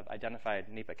vicinity of identified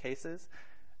NEPA cases.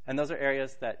 And those are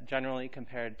areas that generally,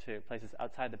 compared to places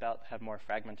outside the belt, have more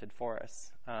fragmented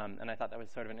forests. And I thought that was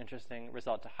sort of an interesting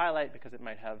result to highlight because it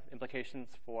might have implications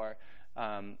for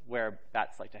where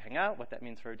bats like to hang out, what that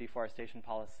means for deforestation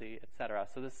policy, et cetera.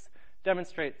 So this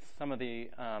demonstrates some of the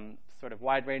sort of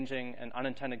wide-ranging and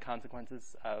unintended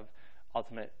consequences of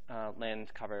ultimate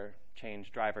land cover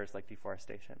change drivers like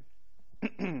deforestation.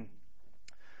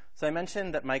 So I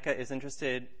mentioned that MICA is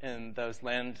interested in those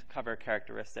land cover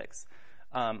characteristics.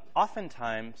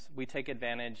 Oftentimes, we take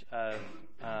advantage of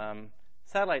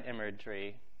satellite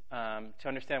imagery to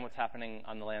understand what's happening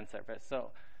on the land surface.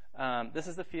 So this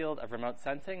is the field of remote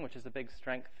sensing, which is a big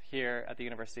strength here at the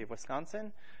University of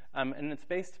Wisconsin. And it's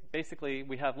basically,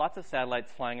 we have lots of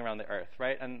satellites flying around the Earth,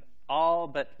 right? And all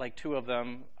but like 2 of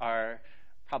them are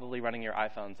probably running your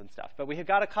iPhones and stuff. But we have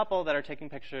got a couple that are taking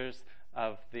pictures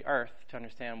of the Earth to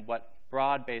understand what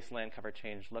broad-based land cover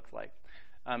change looks like.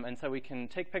 And so we can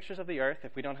take pictures of the Earth.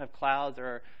 If we don't have clouds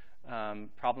or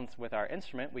problems with our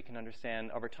instrument, we can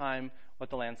understand over time what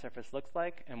the land surface looks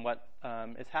like and what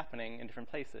is happening in different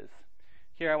places.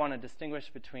 Here I want to distinguish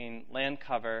between land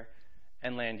cover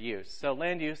and land use. So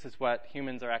land use is what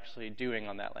humans are actually doing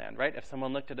on that land, right? If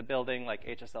someone looked at a building like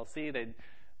HSLC,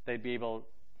 they'd be able,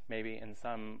 maybe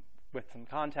with some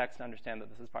context, to understand that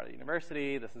this is part of the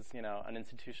university, this is an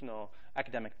institutional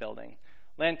academic building.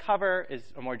 Land cover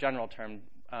is a more general term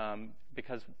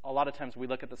because a lot of times we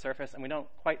look at the surface and we don't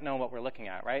quite know what we're looking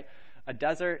at, right? A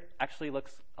desert actually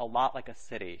looks a lot like a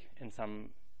city in some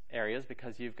areas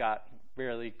because you've got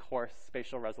really coarse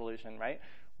spatial resolution, right?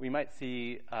 We might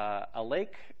see a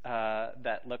lake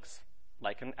that looks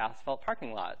like an asphalt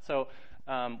parking lot. So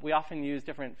we often use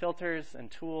different filters and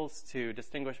tools to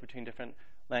distinguish between different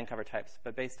land cover types,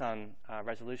 but based on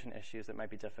resolution issues, it might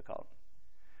be difficult.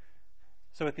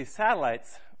 So with these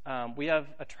satellites, we have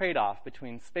a trade-off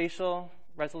between spatial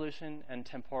resolution and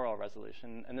temporal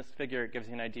resolution, and this figure gives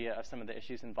you an idea of some of the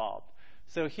issues involved.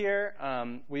 So here,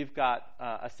 we've got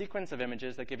a sequence of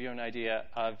images that give you an idea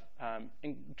of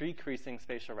decreasing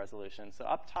spatial resolution. So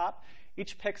up top,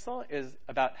 each pixel is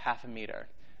about half a meter.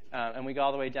 And we go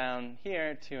all the way down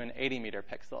here to an 80-meter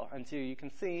pixel. And so you can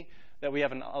see that we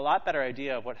have a lot better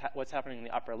idea of what's happening in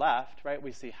the upper left, right?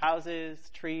 We see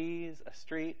houses, trees, a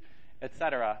street, et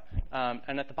cetera.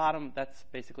 And at the bottom, that's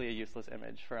basically a useless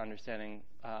image for understanding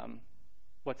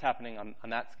what's happening on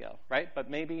that scale, right? But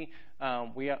maybe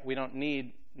we don't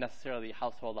need necessarily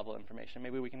household level information.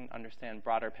 Maybe we can understand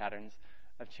broader patterns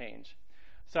of change.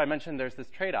 So I mentioned there's this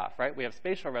trade-off, right? We have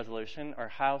spatial resolution, or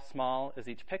how small is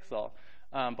each pixel,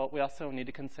 but we also need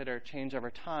to consider change over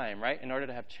time, right? In order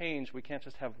to have change, we can't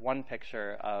just have one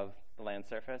picture of the land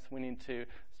surface. We need to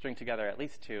string together at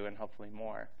least 2 and hopefully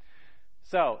more.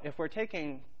 So if we're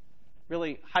taking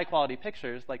really high-quality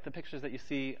pictures, like the pictures that you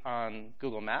see on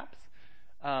Google Maps,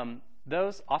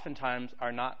 those oftentimes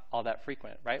are not all that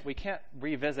frequent, right? We can't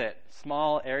revisit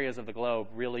small areas of the globe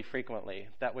really frequently.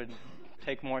 That would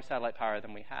take more satellite power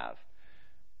than we have.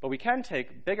 But we can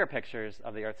take bigger pictures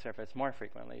of the Earth's surface more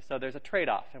frequently. So there's a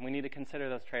trade-off, and we need to consider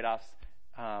those trade-offs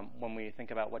when we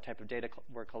think about what type of data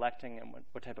we're collecting and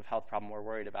what type of health problem we're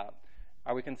worried about.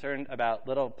 Are we concerned about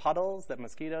little puddles that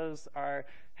mosquitoes are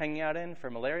hanging out in for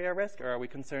malaria risk, or are we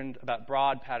concerned about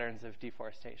broad patterns of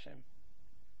deforestation?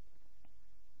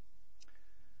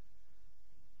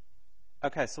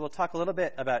 Okay, so we'll talk a little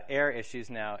bit about air issues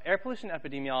now. Air pollution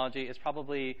epidemiology is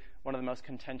probably one of the most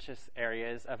contentious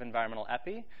areas of environmental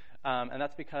epi, and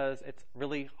that's because it's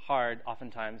really hard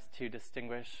oftentimes to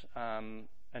distinguish and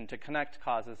to connect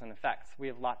causes and effects. We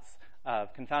have lots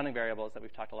of confounding variables that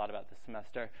we've talked a lot about this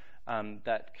semester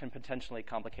that can potentially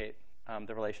complicate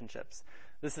the relationships.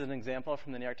 This is an example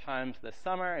from the New York Times this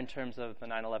summer in terms of the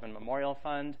 9/11 Memorial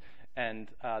Fund, and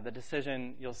the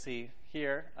decision you'll see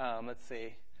here. Let's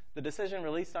see. The decision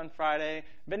released on Friday,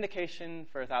 vindication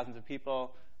for thousands of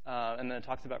people, and then it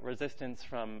talks about resistance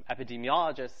from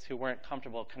epidemiologists who weren't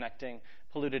comfortable connecting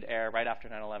polluted air right after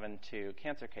 9/11 to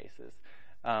cancer cases.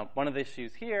 One of the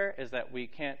issues here is that we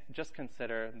can't just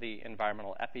consider the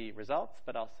environmental epi results,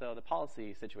 but also the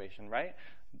policy situation, right?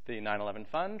 The 9/11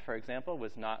 fund, for example,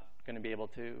 was not going to be able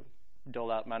to dole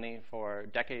out money for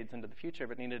decades into the future,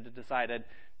 but needed to decide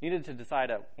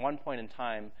at one point in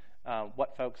time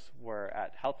what folks were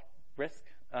at health risk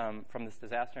from this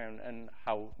disaster and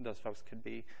how those folks could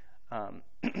be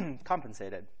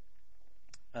compensated.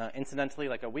 Incidentally,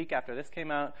 like a week after this came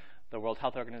out, the World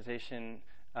Health Organization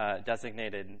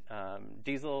designated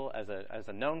diesel as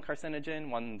a known carcinogen,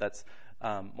 one that's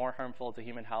more harmful to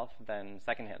human health than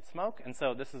secondhand smoke. And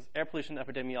so air pollution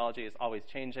epidemiology is always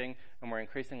changing, and we're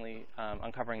increasingly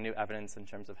uncovering new evidence in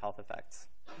terms of health effects.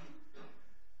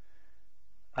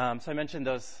 So I mentioned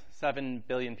those 7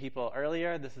 billion people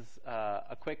earlier. This is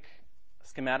a quick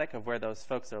schematic of where those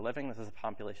folks are living. This is a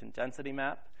population density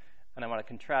map. And I want to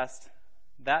contrast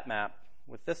that map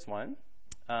with this one,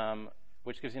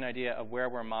 which gives you an idea of where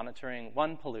we're monitoring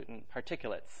one pollutant,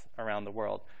 particulates, around the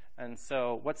world. And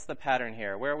so what's the pattern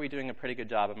here? Where are we doing a pretty good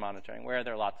job of monitoring? Where are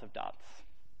there lots of dots?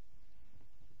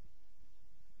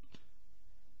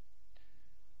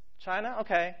 China?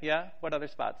 Okay, yeah. What other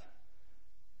spots?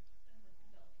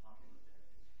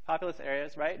 Populous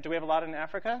areas, right? Do we have a lot in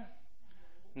Africa?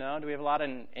 No. Do we have a lot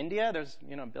in India? There's,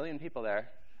 a billion people there.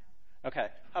 Okay.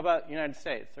 How about United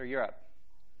States or Europe?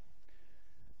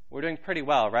 We're doing pretty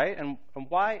well, right? And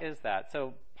why is that?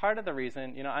 So part of the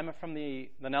reason, I'm from the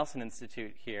Nelson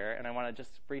Institute here, and I want to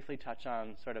just briefly touch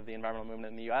on sort of the environmental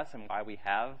movement in the U.S. and why we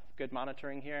have good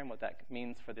monitoring here and what that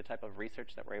means for the type of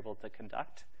research that we're able to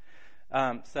conduct.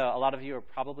 So a lot of you are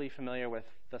probably familiar with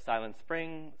the Silent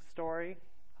Spring story,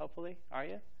 hopefully. Are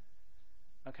you?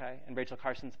 Okay. And Rachel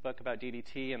Carson's book about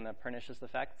DDT and the pernicious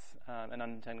effects and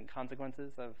unintended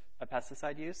consequences of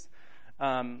pesticide use.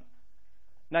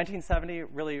 1970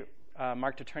 really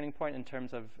marked a turning point in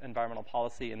terms of environmental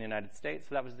policy in the United States.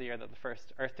 So that was the year that the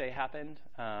first Earth Day happened.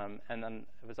 And then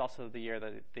it was also the year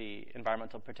that the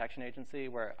Environmental Protection Agency,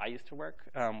 where I used to work,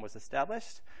 was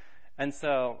established. And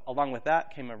so along with that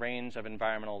came a range of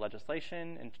environmental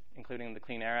legislation, including the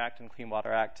Clean Air Act and Clean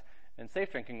Water Act and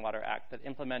Safe Drinking Water Act, that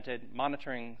implemented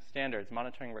monitoring standards,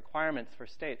 monitoring requirements for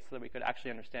states so that we could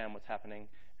actually understand what's happening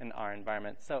in our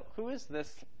environment. So who is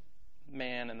this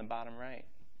man in the bottom right?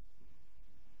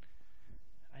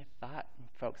 I thought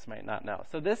folks might not know.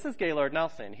 So this is Gaylord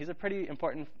Nelson. He's a pretty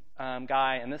important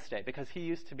guy in this state because he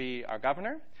used to be our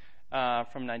governor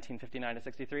from 1959 to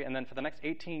 63, and then for the next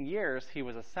 18 years, he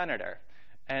was a senator.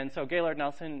 And so Gaylord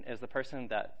Nelson is the person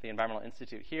that the Environmental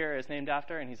Institute here is named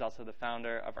after, and he's also the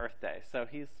founder of Earth Day. So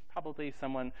he's probably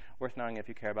someone worth knowing if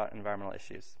you care about environmental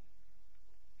issues.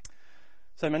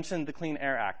 So I mentioned the Clean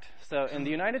Air Act. So in the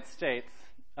United States,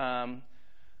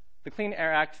 the Clean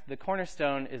Air Act, the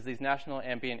cornerstone is these national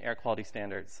ambient air quality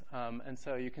standards. And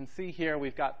so you can see here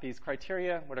we've got these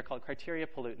criteria, what are called criteria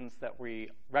pollutants, that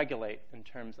we regulate in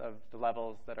terms of the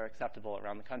levels that are acceptable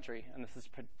around the country. And this is to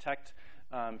protect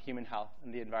human health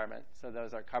and the environment. So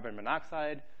those are carbon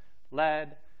monoxide,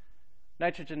 lead,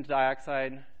 nitrogen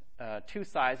dioxide, 2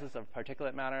 sizes of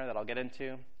particulate matter that I'll get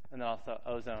into, and then also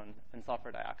ozone and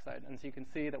sulfur dioxide. And so you can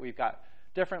see that we've got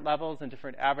different levels and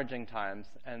different averaging times.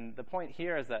 And the point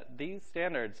here is that these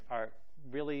standards are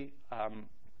really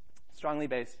strongly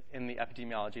based in the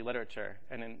epidemiology literature.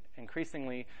 And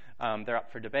increasingly, they're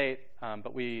up for debate.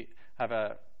 But we have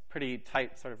a pretty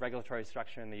tight sort of regulatory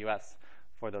structure in the U.S.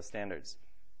 for those standards.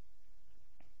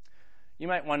 You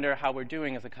might wonder how we're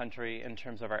doing as a country in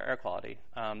terms of our air quality.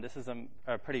 This is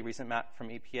a pretty recent map from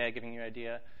EPA giving you an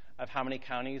idea of how many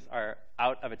counties are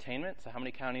out of attainment, so how many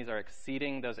counties are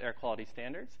exceeding those air quality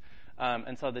standards.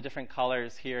 And so the different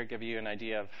colors here give you an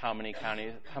idea of how many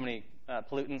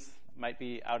pollutants might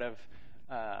be out of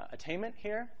attainment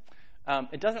here.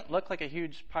 It doesn't look like a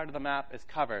huge part of the map is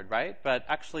covered, right? But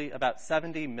actually about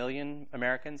 70 million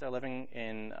Americans are living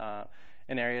in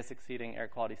areas exceeding air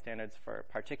quality standards for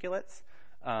particulates,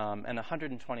 and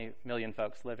 120 million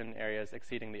folks live in areas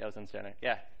exceeding the ozone standard.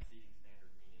 Yeah?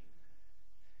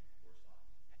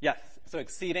 Yes, so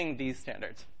exceeding these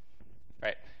standards,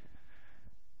 right?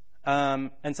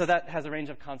 And so that has a range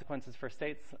of consequences for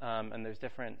states, and there's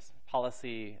different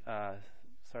policy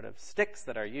sort of sticks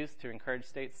that are used to encourage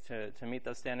states to meet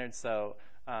those standards. So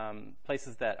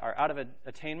places that are out of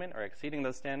attainment or exceeding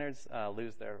those standards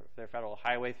lose their federal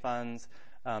highway funds.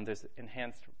 There's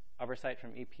enhanced oversight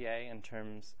from EPA in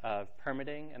terms of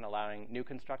permitting and allowing new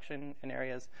construction in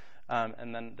areas.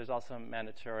 And then there's also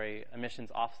mandatory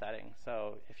emissions offsetting.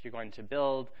 So if you're going to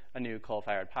build a new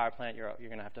coal-fired power plant, you're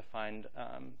going to have to find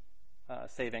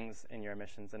savings in your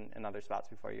emissions in other spots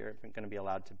before you're going to be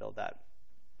allowed to build that.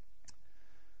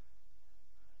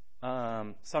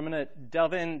 So I'm going to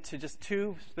delve into just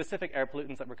 2 specific air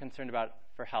pollutants that we're concerned about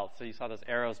for health. So you saw those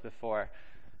arrows before.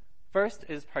 First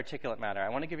is particulate matter. I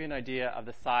want to give you an idea of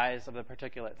the size of the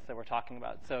particulates that we're talking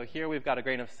about. So here we've got a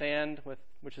grain of sand,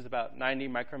 which is about 90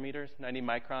 micrometers, 90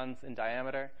 microns in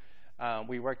diameter.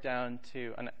 We work down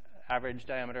to an average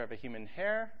diameter of a human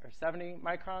hair, or 70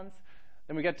 microns.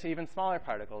 Then we get to even smaller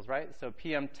particles, right? So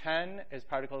PM10 is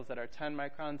particles that are 10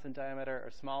 microns in diameter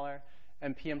or smaller.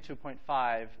 and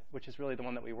PM2.5, which is really the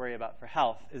one that we worry about for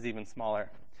health, is even smaller.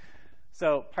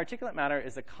 So particulate matter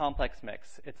is a complex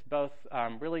mix. It's both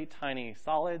really tiny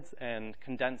solids and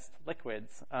condensed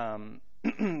liquids,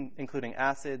 including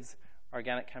acids,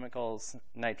 organic chemicals,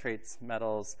 nitrates,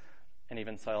 metals, and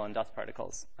even soil and dust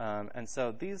particles. And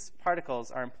so these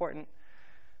particles are important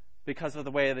because of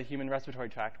the way the human respiratory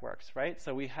tract works, right?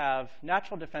 So we have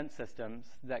natural defense systems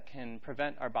that can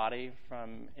prevent our body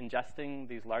from ingesting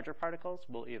these larger particles.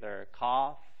 We'll either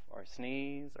cough or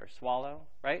sneeze or swallow,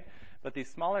 right? But these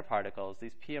smaller particles,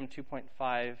 these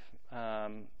PM2.5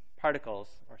 particles,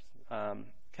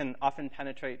 can often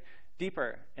penetrate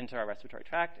deeper into our respiratory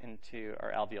tract, into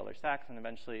our alveolar sacs, and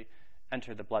eventually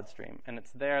enter the bloodstream. And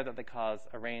it's there that they cause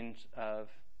a range of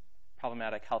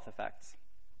problematic health effects.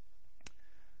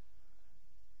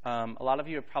 A lot of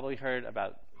you have probably heard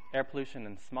about air pollution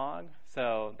and smog.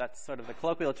 So that's sort of the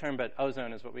colloquial term, but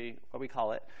ozone is what we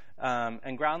call it.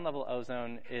 And ground level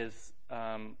ozone is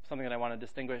something that I want to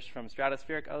distinguish from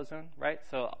stratospheric ozone, right?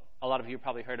 So a lot of you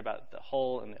probably heard about the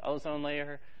hole in the ozone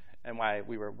layer and why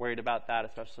we were worried about that,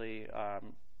 especially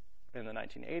in the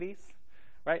 1980s,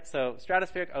 right? So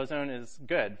stratospheric ozone is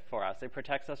good for us. It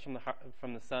protects us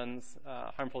from the sun's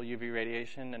harmful UV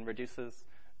radiation and reduces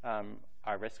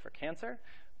our risk for cancer.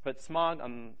 But smog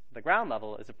on the ground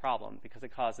level is a problem because it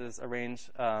causes a range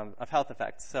of health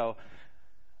effects. So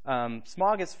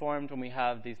smog is formed when we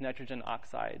have these nitrogen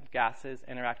oxide gases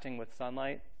interacting with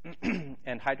sunlight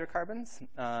and hydrocarbons.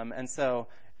 And so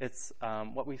it's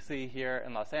what we see here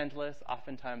in Los Angeles.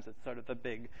 Oftentimes it's sort of the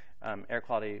big air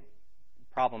quality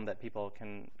problem that people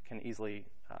can easily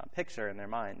picture in their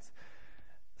minds.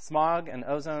 Smog and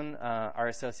ozone are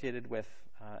associated with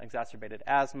exacerbated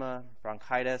asthma,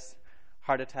 bronchitis,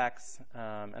 heart attacks,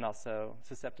 and also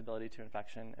susceptibility to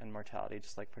infection and mortality,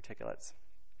 just like particulates.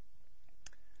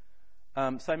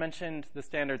 So I mentioned the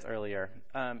standards earlier.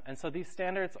 And so these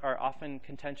standards are often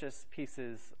contentious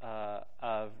pieces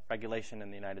of regulation in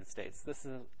the United States. This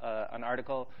is an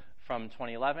article from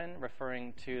 2011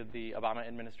 referring to the Obama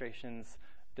administration's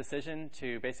decision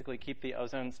to basically keep the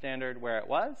ozone standard where it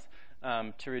was,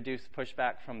 to reduce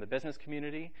pushback from the business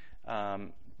community,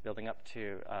 building up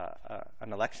to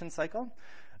an election cycle.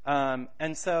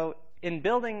 And so in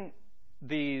building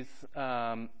these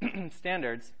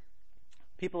standards,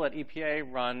 people at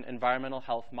EPA run environmental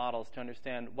health models to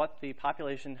understand what the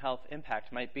population health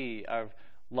impact might be of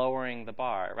lowering the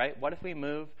bar, right? What if we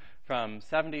move from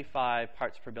 75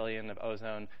 parts per billion of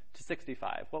ozone to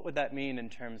 65? What would that mean in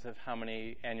terms of how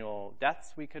many annual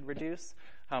deaths we could reduce,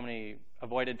 how many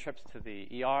avoided trips to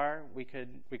the ER we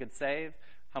could save,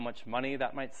 how much money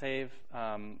that might save,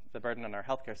 the burden on our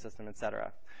healthcare system, et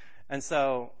cetera. And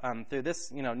so through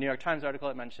this New York Times article,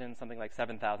 it mentioned something like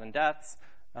 7,000 deaths,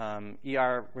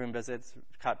 ER room visits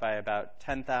cut by about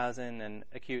 10,000, and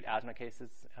acute asthma cases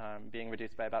being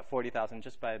reduced by about 40,000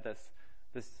 just by this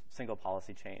single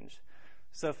policy change.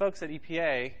 So folks at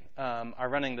EPA are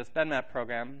running this BenMap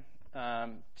program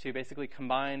to basically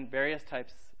combine various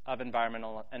types of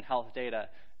environmental and health data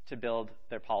to build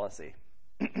their policy.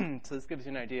 So this gives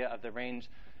you an idea of the range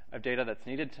of data that's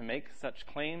needed to make such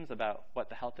claims about what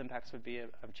the health impacts would be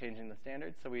of changing the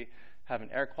standards. So we have an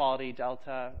air quality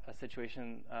delta, a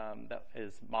situation that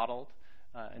is modeled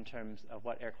in terms of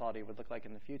what air quality would look like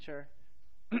in the future.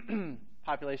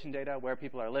 Population data, where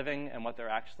people are living and what they're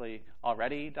actually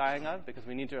already dying of, because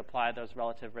we need to apply those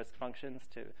relative risk functions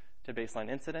to baseline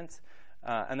incidence.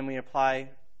 And then we apply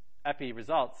EPI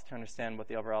results to understand what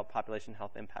the overall population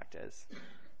health impact is.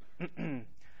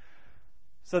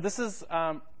 So this is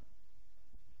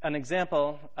an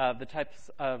example of the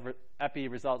types of EPI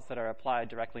results that are applied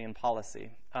directly in policy.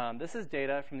 This is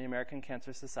data from the American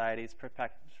Cancer Society's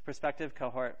prospective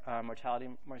cohort mortality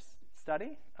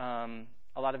study.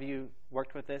 A lot of you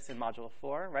worked with this in Module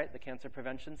 4, right, the cancer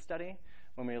prevention study,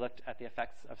 when we looked at the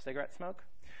effects of cigarette smoke.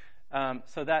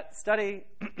 So that study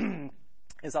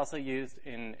is also used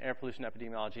in air pollution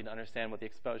epidemiology to understand what the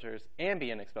exposures,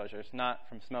 ambient exposures, not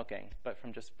from smoking, but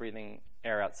from just breathing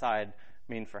air outside,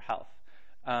 mean for health.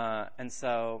 And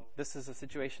so this is a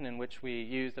situation in which we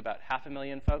used about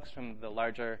 500,000 folks from the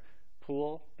larger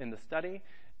pool in the study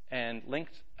and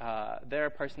linked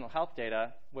their personal health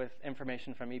data with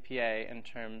information from EPA in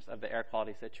terms of the air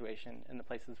quality situation in the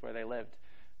places where they lived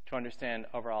to understand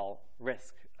overall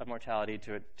risk of mortality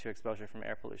to exposure from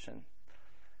air pollution.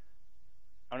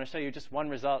 I want to show you just one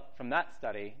result from that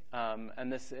study,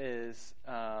 and this is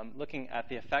looking at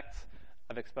the effects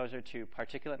of exposure to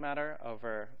particulate matter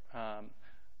over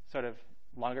sort of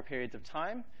longer periods of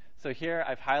time. So here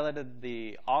I've highlighted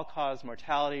the all-cause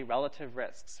mortality relative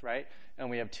risks, right? And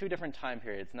we have two different time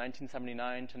periods, 1979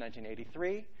 to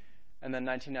 1983, and then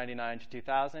 1999 to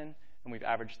 2000, and we've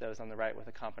averaged those on the right with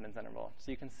a confidence interval. So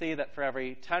you can see that for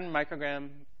every 10 microgram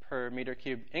per meter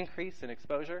cubed increase in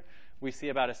exposure, we see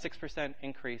about a 6%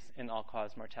 increase in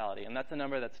all-cause mortality. And that's a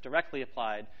number that's directly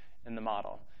applied in the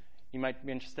model. You might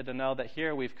be interested to know that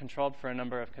here we've controlled for a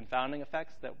number of confounding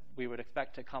effects that we would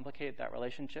expect to complicate that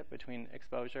relationship between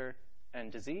exposure and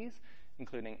disease,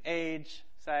 including age,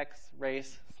 sex,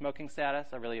 race, smoking status,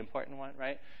 a really important one,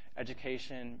 right?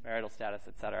 Education, marital status,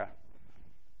 et cetera.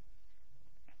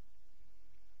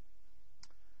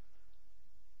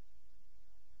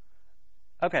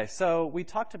 Okay, so we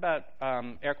talked about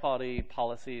air quality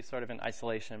policy sort of in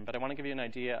isolation, but I want to give you an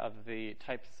idea of the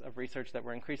types of research that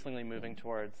we're increasingly moving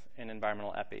towards in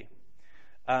environmental epi.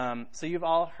 So you've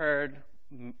all heard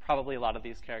probably a lot of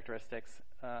these characteristics,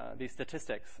 these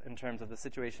statistics in terms of the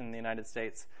situation in the United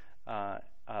States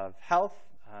of health,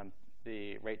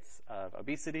 the rates of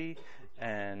obesity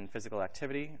and physical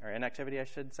activity, or inactivity, I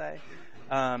should say.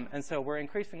 And so we're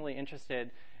increasingly interested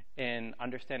in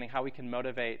understanding how we can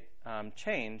motivate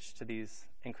change to these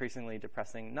increasingly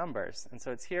depressing numbers. And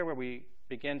so it's here where we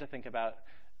begin to think about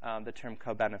the term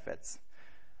co-benefits.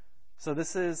 So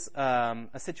this is a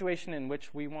situation in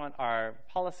which we want our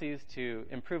policies to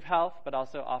improve health, but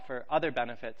also offer other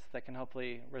benefits that can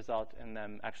hopefully result in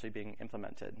them actually being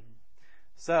implemented.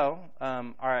 So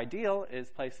our ideal is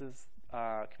places,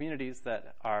 communities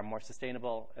that are more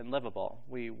sustainable and livable.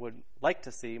 We would like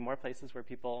to see more places where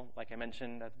people, like I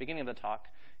mentioned at the beginning of the talk,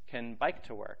 can bike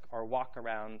to work or walk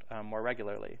around more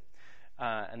regularly.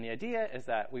 And the idea is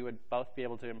that we would both be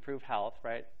able to improve health,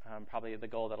 right? Probably the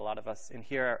goal that a lot of us in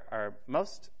here are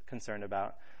most concerned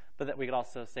about, but that we could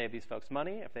also save these folks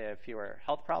money if they have fewer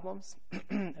health problems,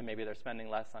 and maybe they're spending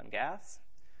less on gas.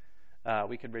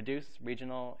 We could reduce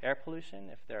regional air pollution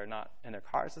if they're not in their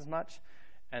cars as much.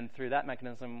 And through that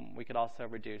mechanism, we could also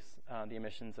reduce the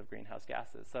emissions of greenhouse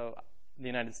gases. So the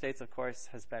United States, of course,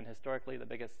 has been historically the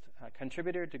biggest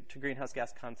contributor to greenhouse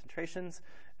gas concentrations.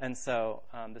 And so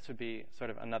this would be sort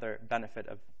of another benefit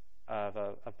of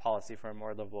a policy for a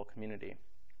more livable community.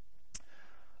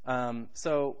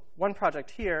 So one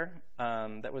project here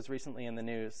that was recently in the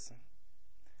news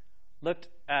looked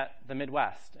at the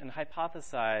Midwest and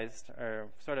hypothesized, or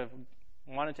sort of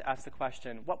wanted to ask the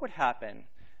question, what would happen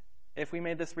if we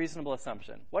made this reasonable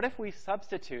assumption? What if we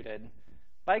substituted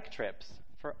bike trips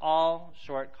for all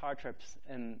short car trips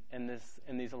in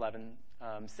these 11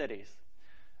 cities?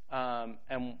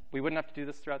 And we wouldn't have to do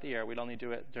this throughout the year. We'd only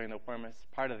do it during the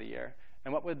warmest part of the year.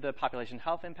 And what would the population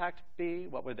health impact be?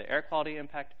 What would the air quality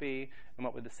impact be? And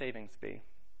what would the savings be?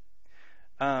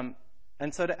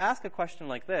 And so to ask a question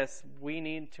like this, we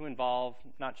need to involve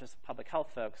not just public health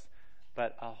folks,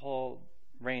 but a whole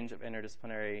range of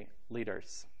interdisciplinary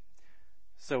leaders.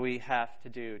 So we have to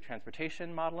do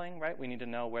transportation modeling, right? We need to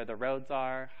know where the roads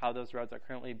are, how those roads are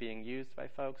currently being used by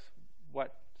folks,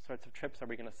 what sorts of trips are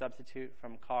we going to substitute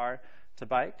from car to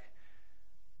bike?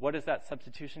 What is that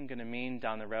substitution going to mean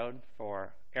down the road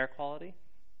for air quality?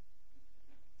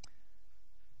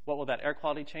 What will that air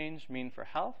quality change mean for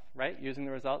health, right? Using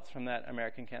the results from that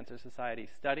American Cancer Society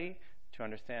study to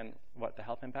understand what the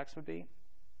health impacts would be.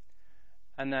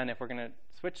 And then if we're going to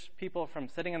switch people from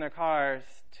sitting in their cars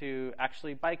to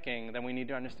actually biking, then we need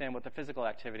to understand what the physical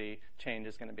activity change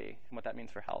is going to be and what that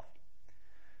means for health.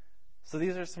 So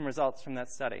these are some results from that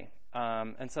study.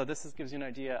 And so this gives you an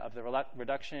idea of the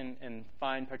reduction in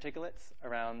fine particulates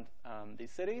around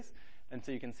these cities. And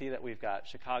so you can see that we've got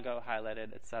Chicago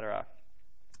highlighted, et cetera.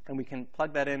 And we can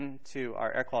plug that into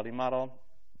our air quality model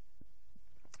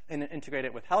and integrate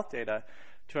it with health data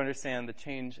to understand the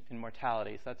change in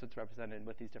mortality. So that's what's represented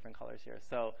with these different colors here.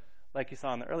 So like you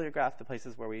saw in the earlier graph, the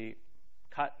places where we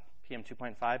cut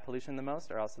PM2.5 pollution the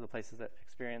most are also the places that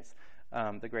experience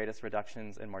the greatest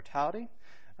reductions in mortality.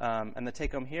 And the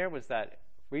take home here was that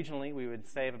regionally we would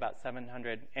save about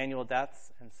 700 annual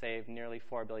deaths and save nearly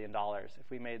 $4 billion if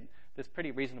we made this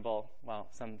pretty reasonable, well,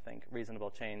 some think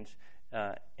reasonable change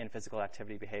in physical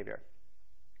activity behavior.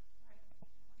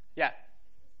 Yeah.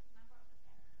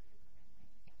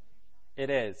 It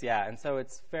is, yeah. And so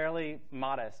it's fairly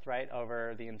modest, right,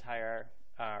 over the entire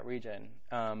region.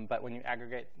 But when you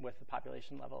aggregate with the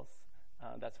population levels,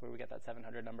 that's where we get that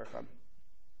 700 number from.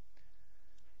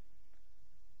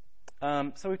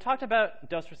 So we've talked about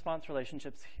dose-response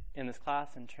relationships in this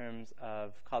class in terms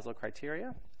of causal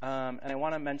criteria. And I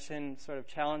want to mention sort of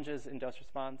challenges in dose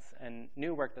response and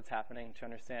new work that's happening to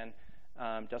understand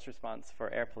dose response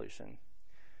for air pollution.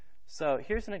 So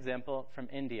here's an example from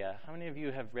India. How many of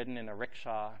you have ridden in a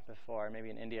rickshaw before, maybe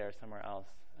in India or somewhere else?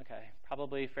 Okay,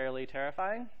 probably fairly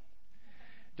terrifying.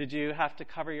 Did you have to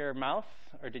cover your mouth,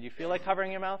 or did you feel like covering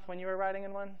your mouth when you were riding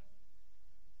in one?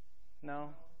 No?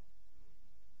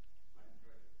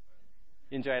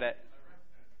 You enjoyed it?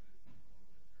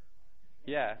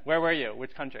 Yeah. Where were you?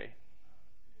 Which country?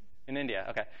 In India.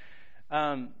 Okay.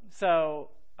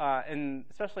 In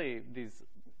especially these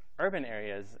urban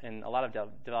areas in a lot of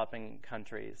developing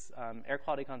countries, air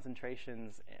quality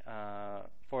concentrations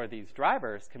for these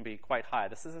drivers can be quite high.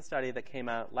 This is a study that came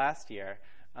out last year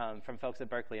from folks at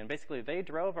Berkeley, and basically they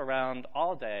drove around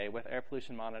all day with air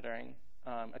pollution monitoring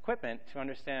equipment to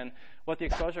understand what the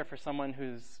exposure for someone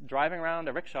who's driving around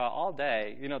a rickshaw all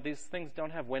day. These things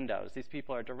don't have windows. These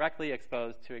people are directly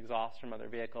exposed to exhaust from other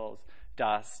vehicles,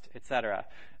 dust, etc.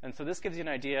 And so this gives you an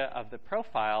idea of the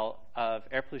profile of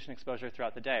air pollution exposure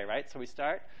throughout the day, right? So we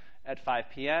start at 5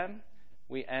 p.m.,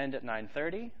 we end at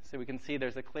 9:30. So we can see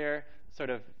there's a clear sort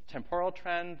of temporal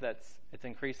trend it's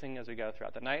increasing as we go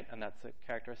throughout the night, and that's a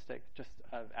characteristic just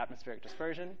of atmospheric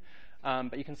dispersion.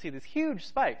 But you can see these huge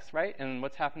spikes, right, in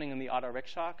what's happening in the auto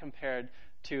rickshaw compared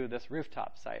to this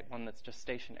rooftop site, one that's just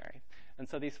stationary. And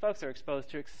so these folks are exposed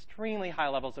to extremely high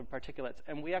levels of particulates,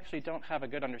 and we actually don't have a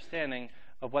good understanding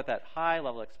of what that high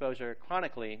level exposure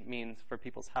chronically means for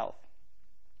people's health.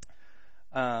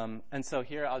 And so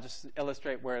here I'll just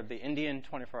illustrate where the Indian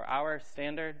 24-hour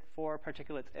standard for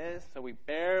particulates is. So we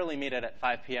barely meet it at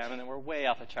 5 p.m., and then we're way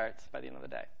off the charts by the end of the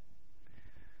day.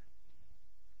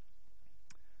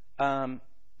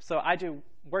 So I do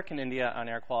work in India on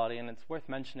air quality, and it's worth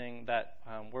mentioning that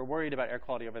we're worried about air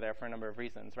quality over there for a number of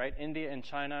reasons, right? India and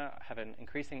China have an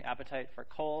increasing appetite for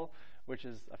coal, which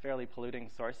is a fairly polluting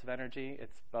source of energy.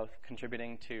 It's both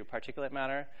contributing to particulate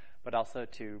matter, but also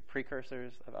to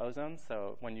precursors of ozone.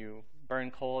 So when you burn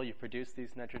coal, you produce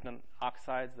these nitrogen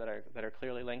oxides that are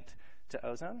clearly linked to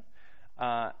ozone.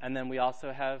 And then we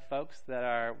also have folks that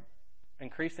are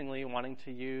increasingly wanting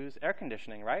to use air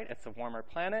conditioning, right? It's a warmer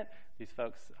planet. These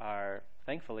folks are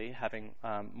thankfully having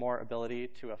more ability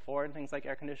to afford things like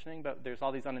air conditioning, but there's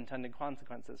all these unintended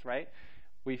consequences, right?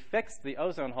 We fixed the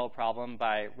ozone hole problem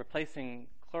by replacing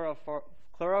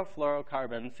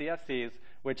chlorofluorocarbon, CFCs,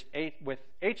 with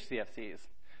HCFCs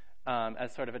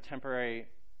as sort of a temporary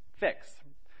fix.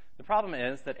 The problem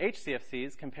is that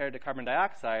HCFCs, compared to carbon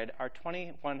dioxide, are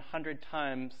 2,100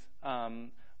 times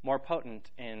more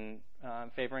potent in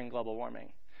favoring global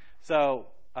warming. So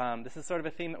this is sort of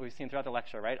a theme that we've seen throughout the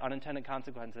lecture, right? Unintended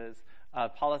consequences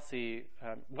of policy,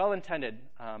 well-intended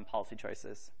policy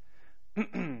choices.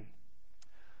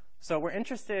 So we're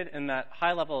interested in that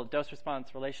high-level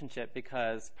dose-response relationship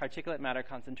because particulate matter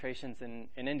concentrations in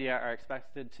India are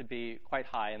expected to be quite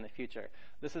high in the future.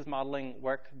 This is modeling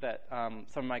work that some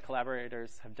of my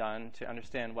collaborators have done to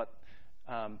understand what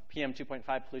PM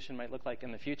 2.5 pollution might look like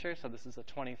in the future. So this is a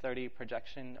 2030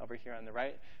 projection over here on the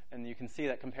right. And you can see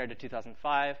that compared to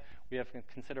 2005, we have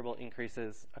considerable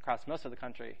increases across most of the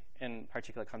country in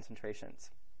particulate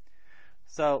concentrations.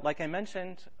 So like I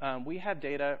mentioned, we have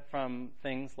data from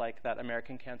things like that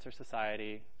American Cancer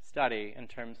Society study in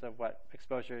terms of what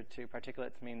exposure to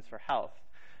particulates means for health.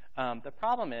 The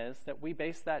problem is that we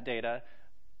base that data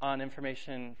on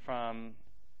information from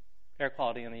air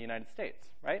quality in the United States,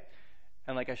 right?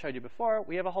 And like I showed you before,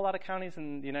 we have a whole lot of counties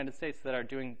in the United States that are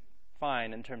doing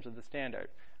fine in terms of the standard.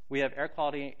 We have air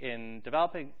quality in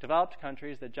developed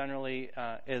countries that generally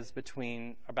is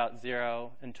between about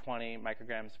 0 and 20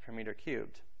 micrograms per meter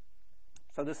cubed.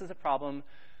 So this is a problem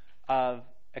of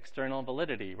external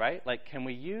validity, right? Like, can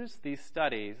we use these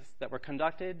studies that were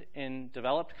conducted in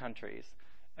developed countries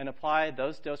and apply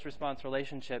those dose-response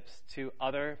relationships to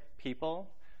other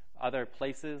people, other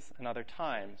places, and other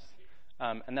times?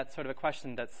 And that's sort of a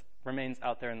question that remains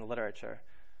out there in the literature.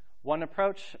 One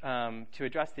approach to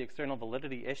address the external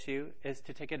validity issue is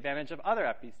to take advantage of other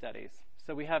EPI studies.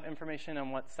 So we have information on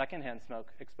what secondhand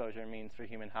smoke exposure means for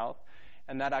human health,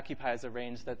 and that occupies a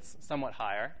range that's somewhat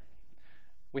higher.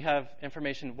 We have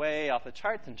information way off the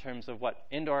charts in terms of what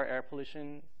indoor air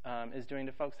pollution is doing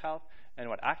to folks' health and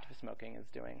what active smoking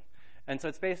is doing. And so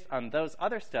it's based on those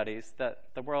other studies that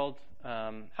the World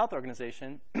Health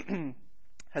Organization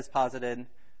has posited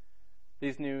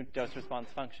these new dose-response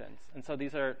functions. And so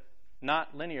these are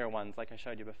not linear ones like I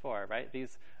showed you before, right?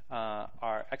 These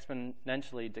are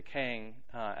exponentially decaying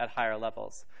at higher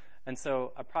levels. And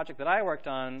so a project that I worked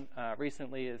on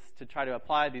recently is to try to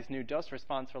apply these new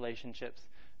dose-response relationships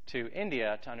to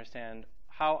India to understand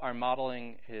how our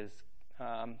modeling is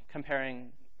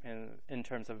comparing in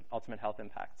terms of ultimate health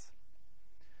impacts.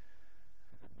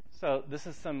 So this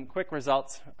is some quick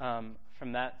results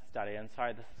from that study. And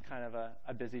sorry, this is kind of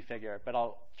a busy figure, but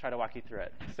I'll try to walk you through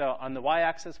it. So on the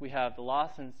y-axis, we have the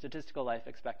loss in statistical life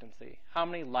expectancy. How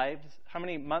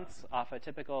many months off a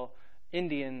typical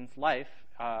Indian's life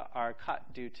are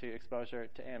cut due to exposure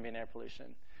to ambient air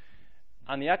pollution?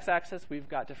 On the x-axis, we've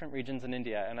got different regions in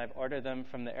India, and I've ordered them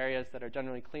from the areas that are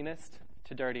generally cleanest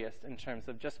to dirtiest in terms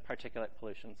of just particulate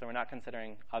pollution. So we're not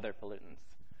considering other pollutants.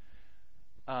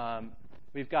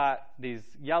 We've got these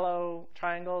yellow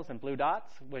triangles and blue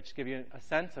dots, which give you a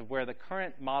sense of where the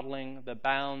current modeling, the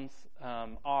bounds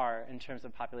are in terms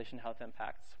of population health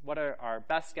impacts. What are our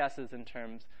best guesses in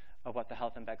terms of what the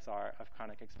health impacts are of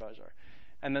chronic exposure?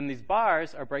 And then these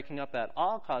bars are breaking up that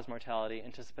all-cause mortality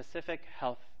into specific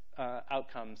health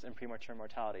outcomes and premature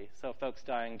mortality. So folks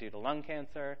dying due to lung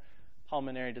cancer,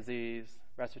 pulmonary disease,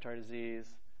 respiratory disease,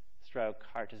 stroke,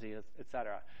 heart disease, et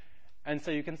cetera. And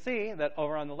so you can see that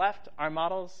over on the left, our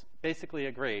models basically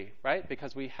agree, right?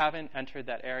 Because we haven't entered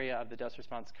that area of the dose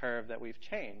response curve that we've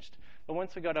changed. But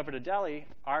once we go over to Delhi,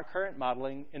 our current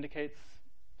modeling indicates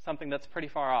something that's pretty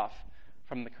far off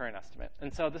from the current estimate.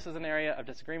 And so this is an area of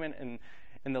disagreement in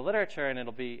the literature, and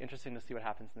it'll be interesting to see what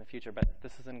happens in the future. But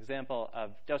this is an example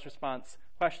of dose response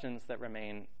questions that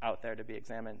remain out there to be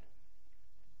examined.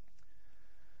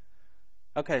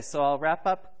 Okay, so I'll wrap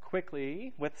up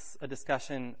quickly with a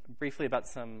discussion briefly about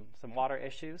some water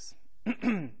issues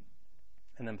and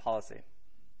then policy.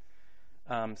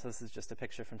 So this is just a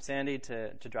picture from Sandy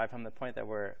to drive home the point that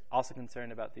we're also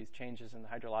concerned about these changes in the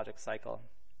hydrologic cycle.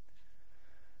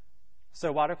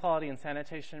 So water quality and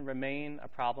sanitation remain a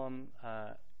problem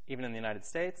even in the United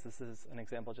States. This is an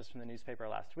example just from the newspaper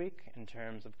last week in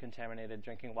terms of contaminated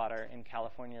drinking water in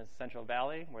California's Central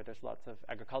Valley, where there's lots of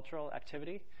agricultural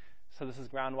activity. So this is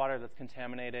groundwater that's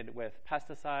contaminated with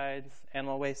pesticides,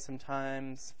 animal waste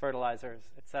sometimes, fertilizers,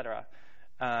 et cetera.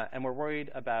 And we're worried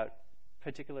about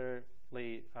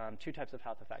particularly two types of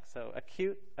health effects. So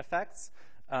acute effects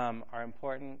are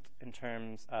important in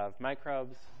terms of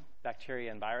microbes,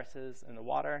 bacteria, and viruses in the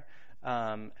water,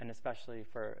 and especially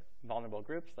for vulnerable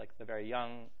groups like the very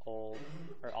young, old,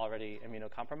 or already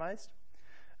immunocompromised.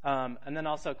 And then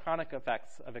also chronic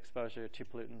effects of exposure to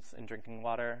pollutants in drinking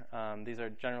water. These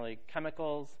are generally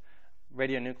chemicals,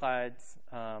 radionuclides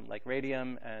like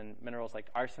radium, and minerals like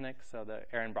arsenic, so the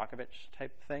Aaron Brockovich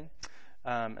type thing.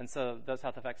 And so those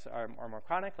health effects are more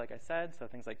chronic, like I said, so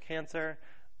things like cancer,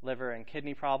 liver and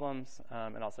kidney problems,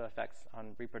 and also effects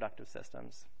on reproductive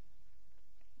systems.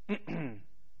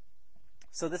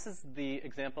 So this is the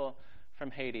example from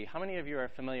Haiti. How many of you are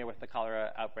familiar with the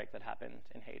cholera outbreak that happened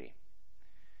in Haiti?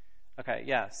 Okay,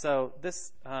 yeah. So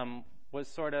this was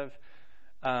sort of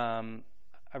a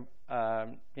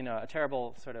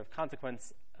terrible sort of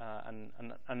consequence,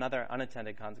 another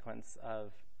unintended consequence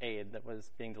of aid that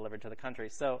was being delivered to the country.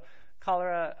 So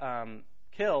cholera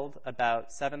killed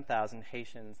about 7,000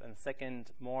 Haitians and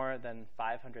sickened more than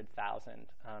 500,000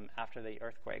 after the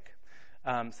earthquake.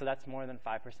 So that's more than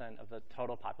 5% of the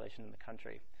total population in the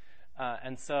country.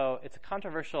 And so it's a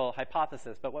controversial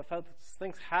hypothesis, but what folks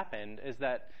think happened is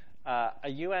that a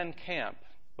UN camp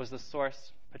was the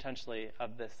source, potentially,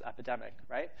 of this epidemic,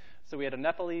 right? So we had a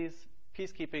Nepalese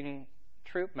peacekeeping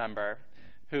troop member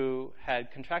who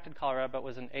had contracted cholera but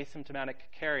was an asymptomatic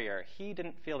carrier. He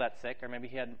didn't feel that sick, or maybe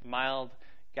he had mild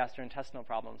gastrointestinal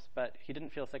problems, but he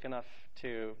didn't feel sick enough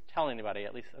to tell anybody,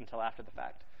 at least until after the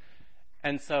fact.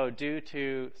 And so due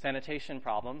to sanitation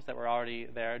problems that were already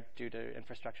there due to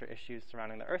infrastructure issues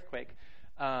surrounding the earthquake,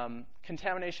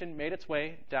 contamination made its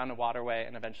way down a waterway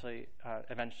and eventually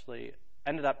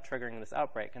ended up triggering this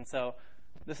outbreak. And so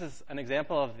this is an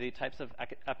example of the types of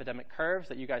epidemic curves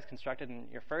that you guys constructed in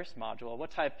your first module.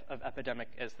 What type of epidemic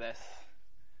is this?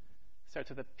 Starts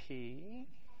with a P.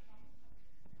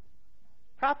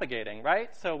 Propagating,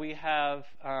 right? So we have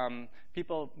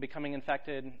people becoming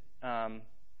infected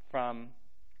from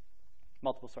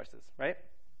multiple sources, right?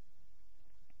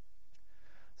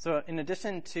 So in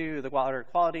addition to the water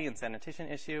quality and sanitation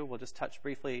issue, we'll just touch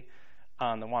briefly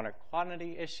on the water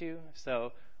quantity issue.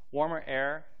 So warmer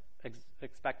air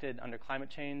expected under climate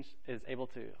change is able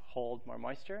to hold more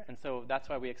moisture, and so that's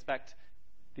why we expect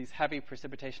these heavy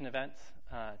precipitation events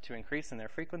to increase in their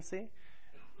frequency.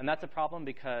 And that's a problem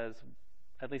because,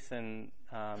 at least in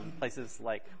places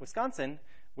like Wisconsin,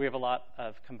 we have a lot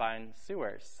of combined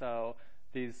sewers. So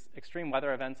these extreme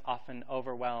weather events often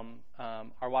overwhelm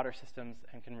our water systems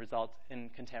and can result in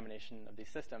contamination of these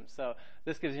systems. So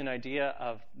this gives you an idea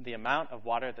of the amount of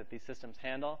water that these systems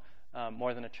handle,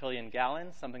 more than 1 trillion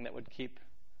gallons, something that would keep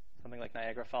something like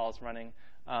Niagara Falls running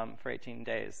for 18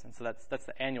 days. And so that's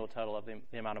the annual total of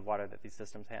the amount of water that these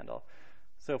systems handle.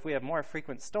 So if we have more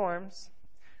frequent storms,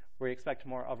 where we expect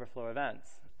more overflow events.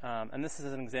 And this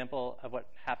is an example of what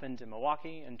happened in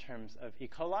Milwaukee in terms of E.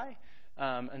 coli.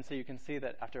 And so you can see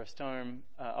that after a storm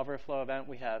overflow event,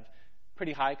 we have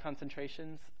pretty high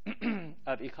concentrations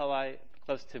of E. coli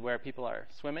close to where people are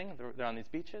swimming. They're on these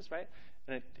beaches, right?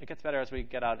 And it gets better as we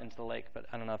get out into the lake, but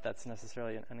I don't know if that's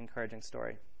necessarily an encouraging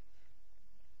story.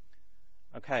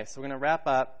 Okay, so we're going to wrap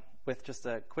up with just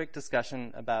a quick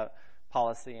discussion about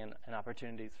policy and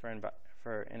opportunities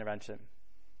for intervention.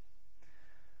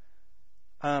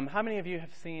 How many of you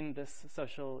have seen this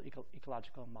social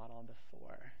ecological model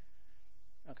before?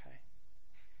 Okay.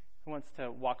 Who wants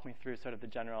to walk me through sort of the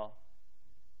general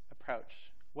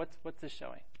approach? What's this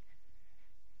showing?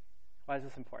 Why is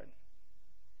this important?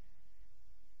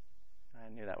 I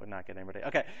knew that would not get anybody.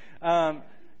 Okay.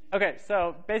 Okay,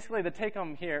 so basically the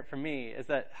take-home here for me is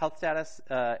that health status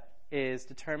is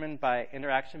determined by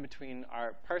interaction between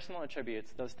our personal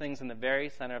attributes, those things in the very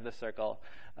center of the circle,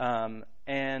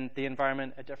 and the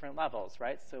environment at different levels,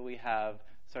 right? So we have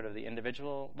sort of the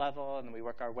individual level, and then we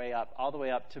work our way up, all the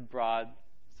way up to broad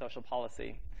social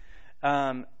policy.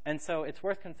 And so it's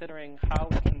worth considering how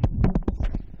we can,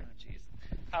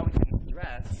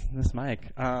 address this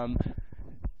mic.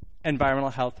 Environmental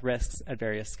health risks at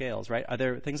various scales, right? Are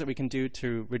there things that we can do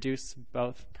to reduce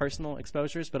both personal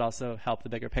exposures but also help the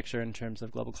bigger picture in terms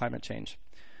of global climate change?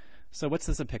 So what's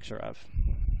this a picture of?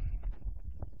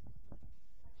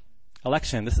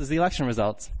 Election. This is the election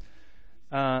results.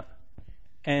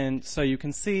 And so you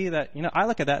can see that, I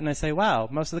look at that and I say, wow,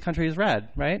 most of the country is red,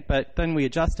 right? But then we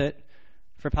adjust it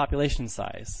for population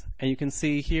size. And you can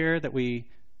see here that we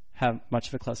have much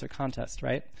of a closer contest,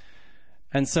 right?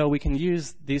 And so we can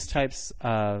use these types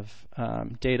of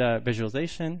data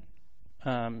visualization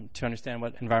to understand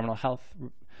what environmental health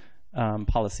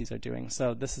policies are doing.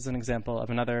 So this is an example of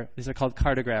these are called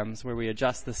cartograms, where we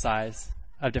adjust the size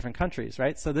of different countries,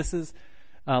 right? So this is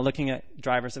looking at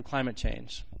drivers of climate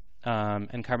change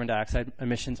and carbon dioxide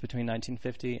emissions between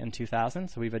 1950 and 2000.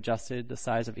 So we've adjusted the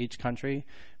size of each country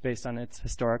based on its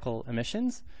historical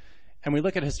emissions. And we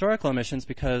look at historical emissions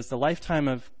because the lifetime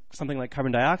of something like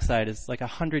carbon dioxide is like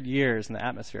 100 years in the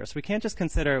atmosphere. So we can't just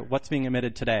consider what's being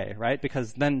emitted today, right?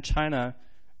 Because then China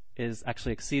is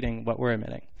actually exceeding what we're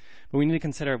emitting. But we need to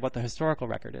consider what the historical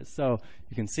record is. So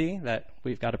you can see that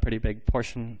we've got a pretty big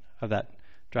portion of that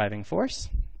driving force.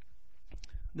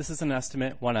 This is an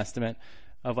estimate, one estimate,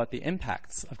 of what the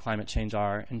impacts of climate change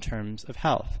are in terms of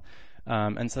health.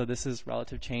 And so this is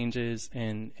relative changes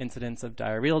in incidence of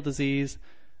diarrheal disease,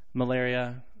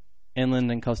 malaria,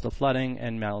 inland and coastal flooding,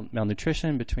 and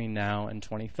malnutrition between now and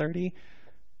 2030.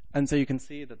 And so you can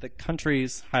see that the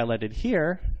countries highlighted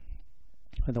here,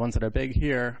 or the ones that are big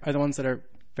here, are the ones that are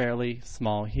fairly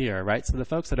small here, right? So the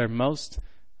folks that are most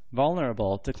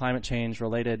vulnerable to climate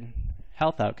change-related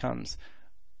health outcomes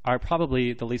are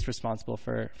probably the least responsible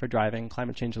for driving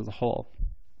climate change as a whole.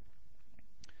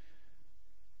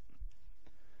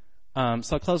 So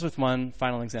I'll close with one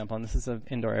final example, and this is of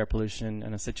indoor air pollution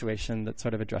and a situation that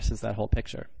sort of addresses that whole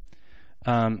picture.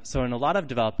 So in a lot of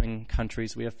developing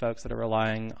countries, we have folks that are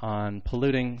relying on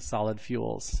polluting solid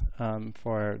fuels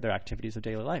for their activities of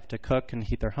daily life, to cook and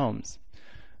heat their homes.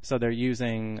 So they're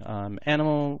using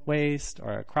animal waste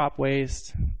or crop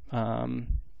waste,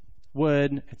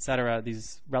 wood, etc.,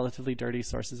 these relatively dirty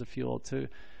sources of fuel to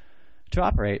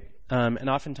operate. And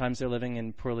oftentimes they're living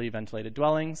in poorly ventilated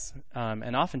dwellings.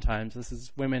 And oftentimes this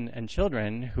is women and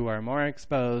children who are more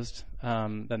exposed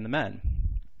than the men.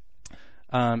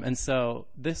 And so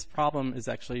this problem is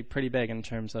actually pretty big in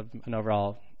terms of an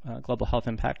overall global health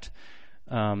impact.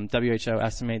 WHO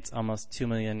estimates almost 2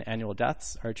 million annual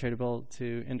deaths are attributable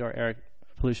to indoor air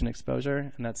pollution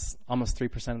exposure, and that's almost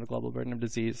 3% of the global burden of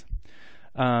disease.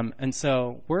 And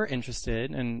so we're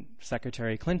interested, and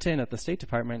Secretary Clinton at the State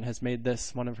Department has made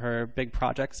this one of her big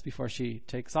projects before she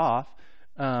takes off,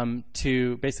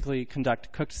 to basically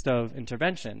conduct cooked stove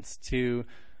interventions to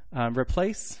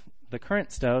replace the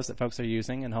current stoves that folks are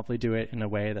using, and hopefully do it in a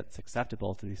way that's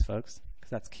acceptable to these folks,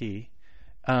 because that's key,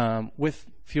 with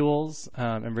fuels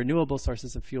and renewable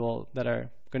sources of fuel that are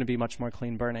going to be much more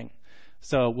clean burning.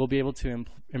 So we'll be able to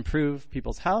improve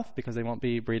people's health because they won't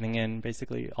be breathing in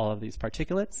basically all of these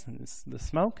particulates and the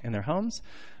smoke in their homes.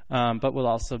 But we'll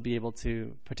also be able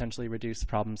to potentially reduce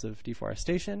problems of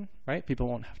deforestation, right? People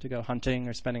won't have to go hunting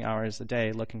or spending hours a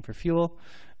day looking for fuel.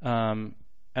 And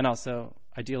also,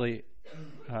 ideally,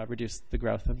 reduce the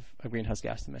growth of greenhouse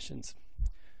gas emissions.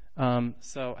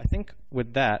 So I think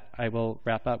with that, I will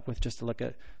wrap up with just a look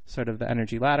at sort of the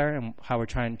energy ladder and how we're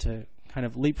trying to kind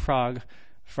of leapfrog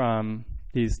from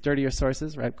these dirtier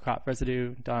sources, right, crop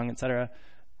residue, dung, et cetera,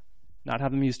 not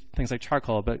have them use things like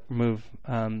charcoal, but move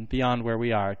beyond where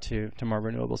we are to more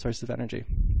renewable sources of energy.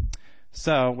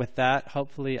 So with that,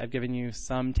 hopefully I've given you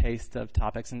some taste of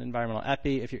topics in environmental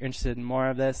epi. If you're interested in more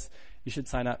of this, you should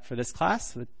sign up for this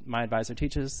class that my advisor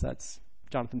teaches. That's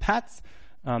Jonathan Patz.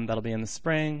 That'll be in the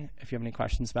spring. If you have any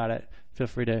questions about it, feel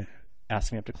free to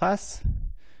ask me after class.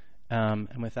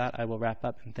 And with that, I will wrap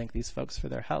up and thank these folks for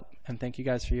their help. And thank you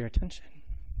guys for your attention.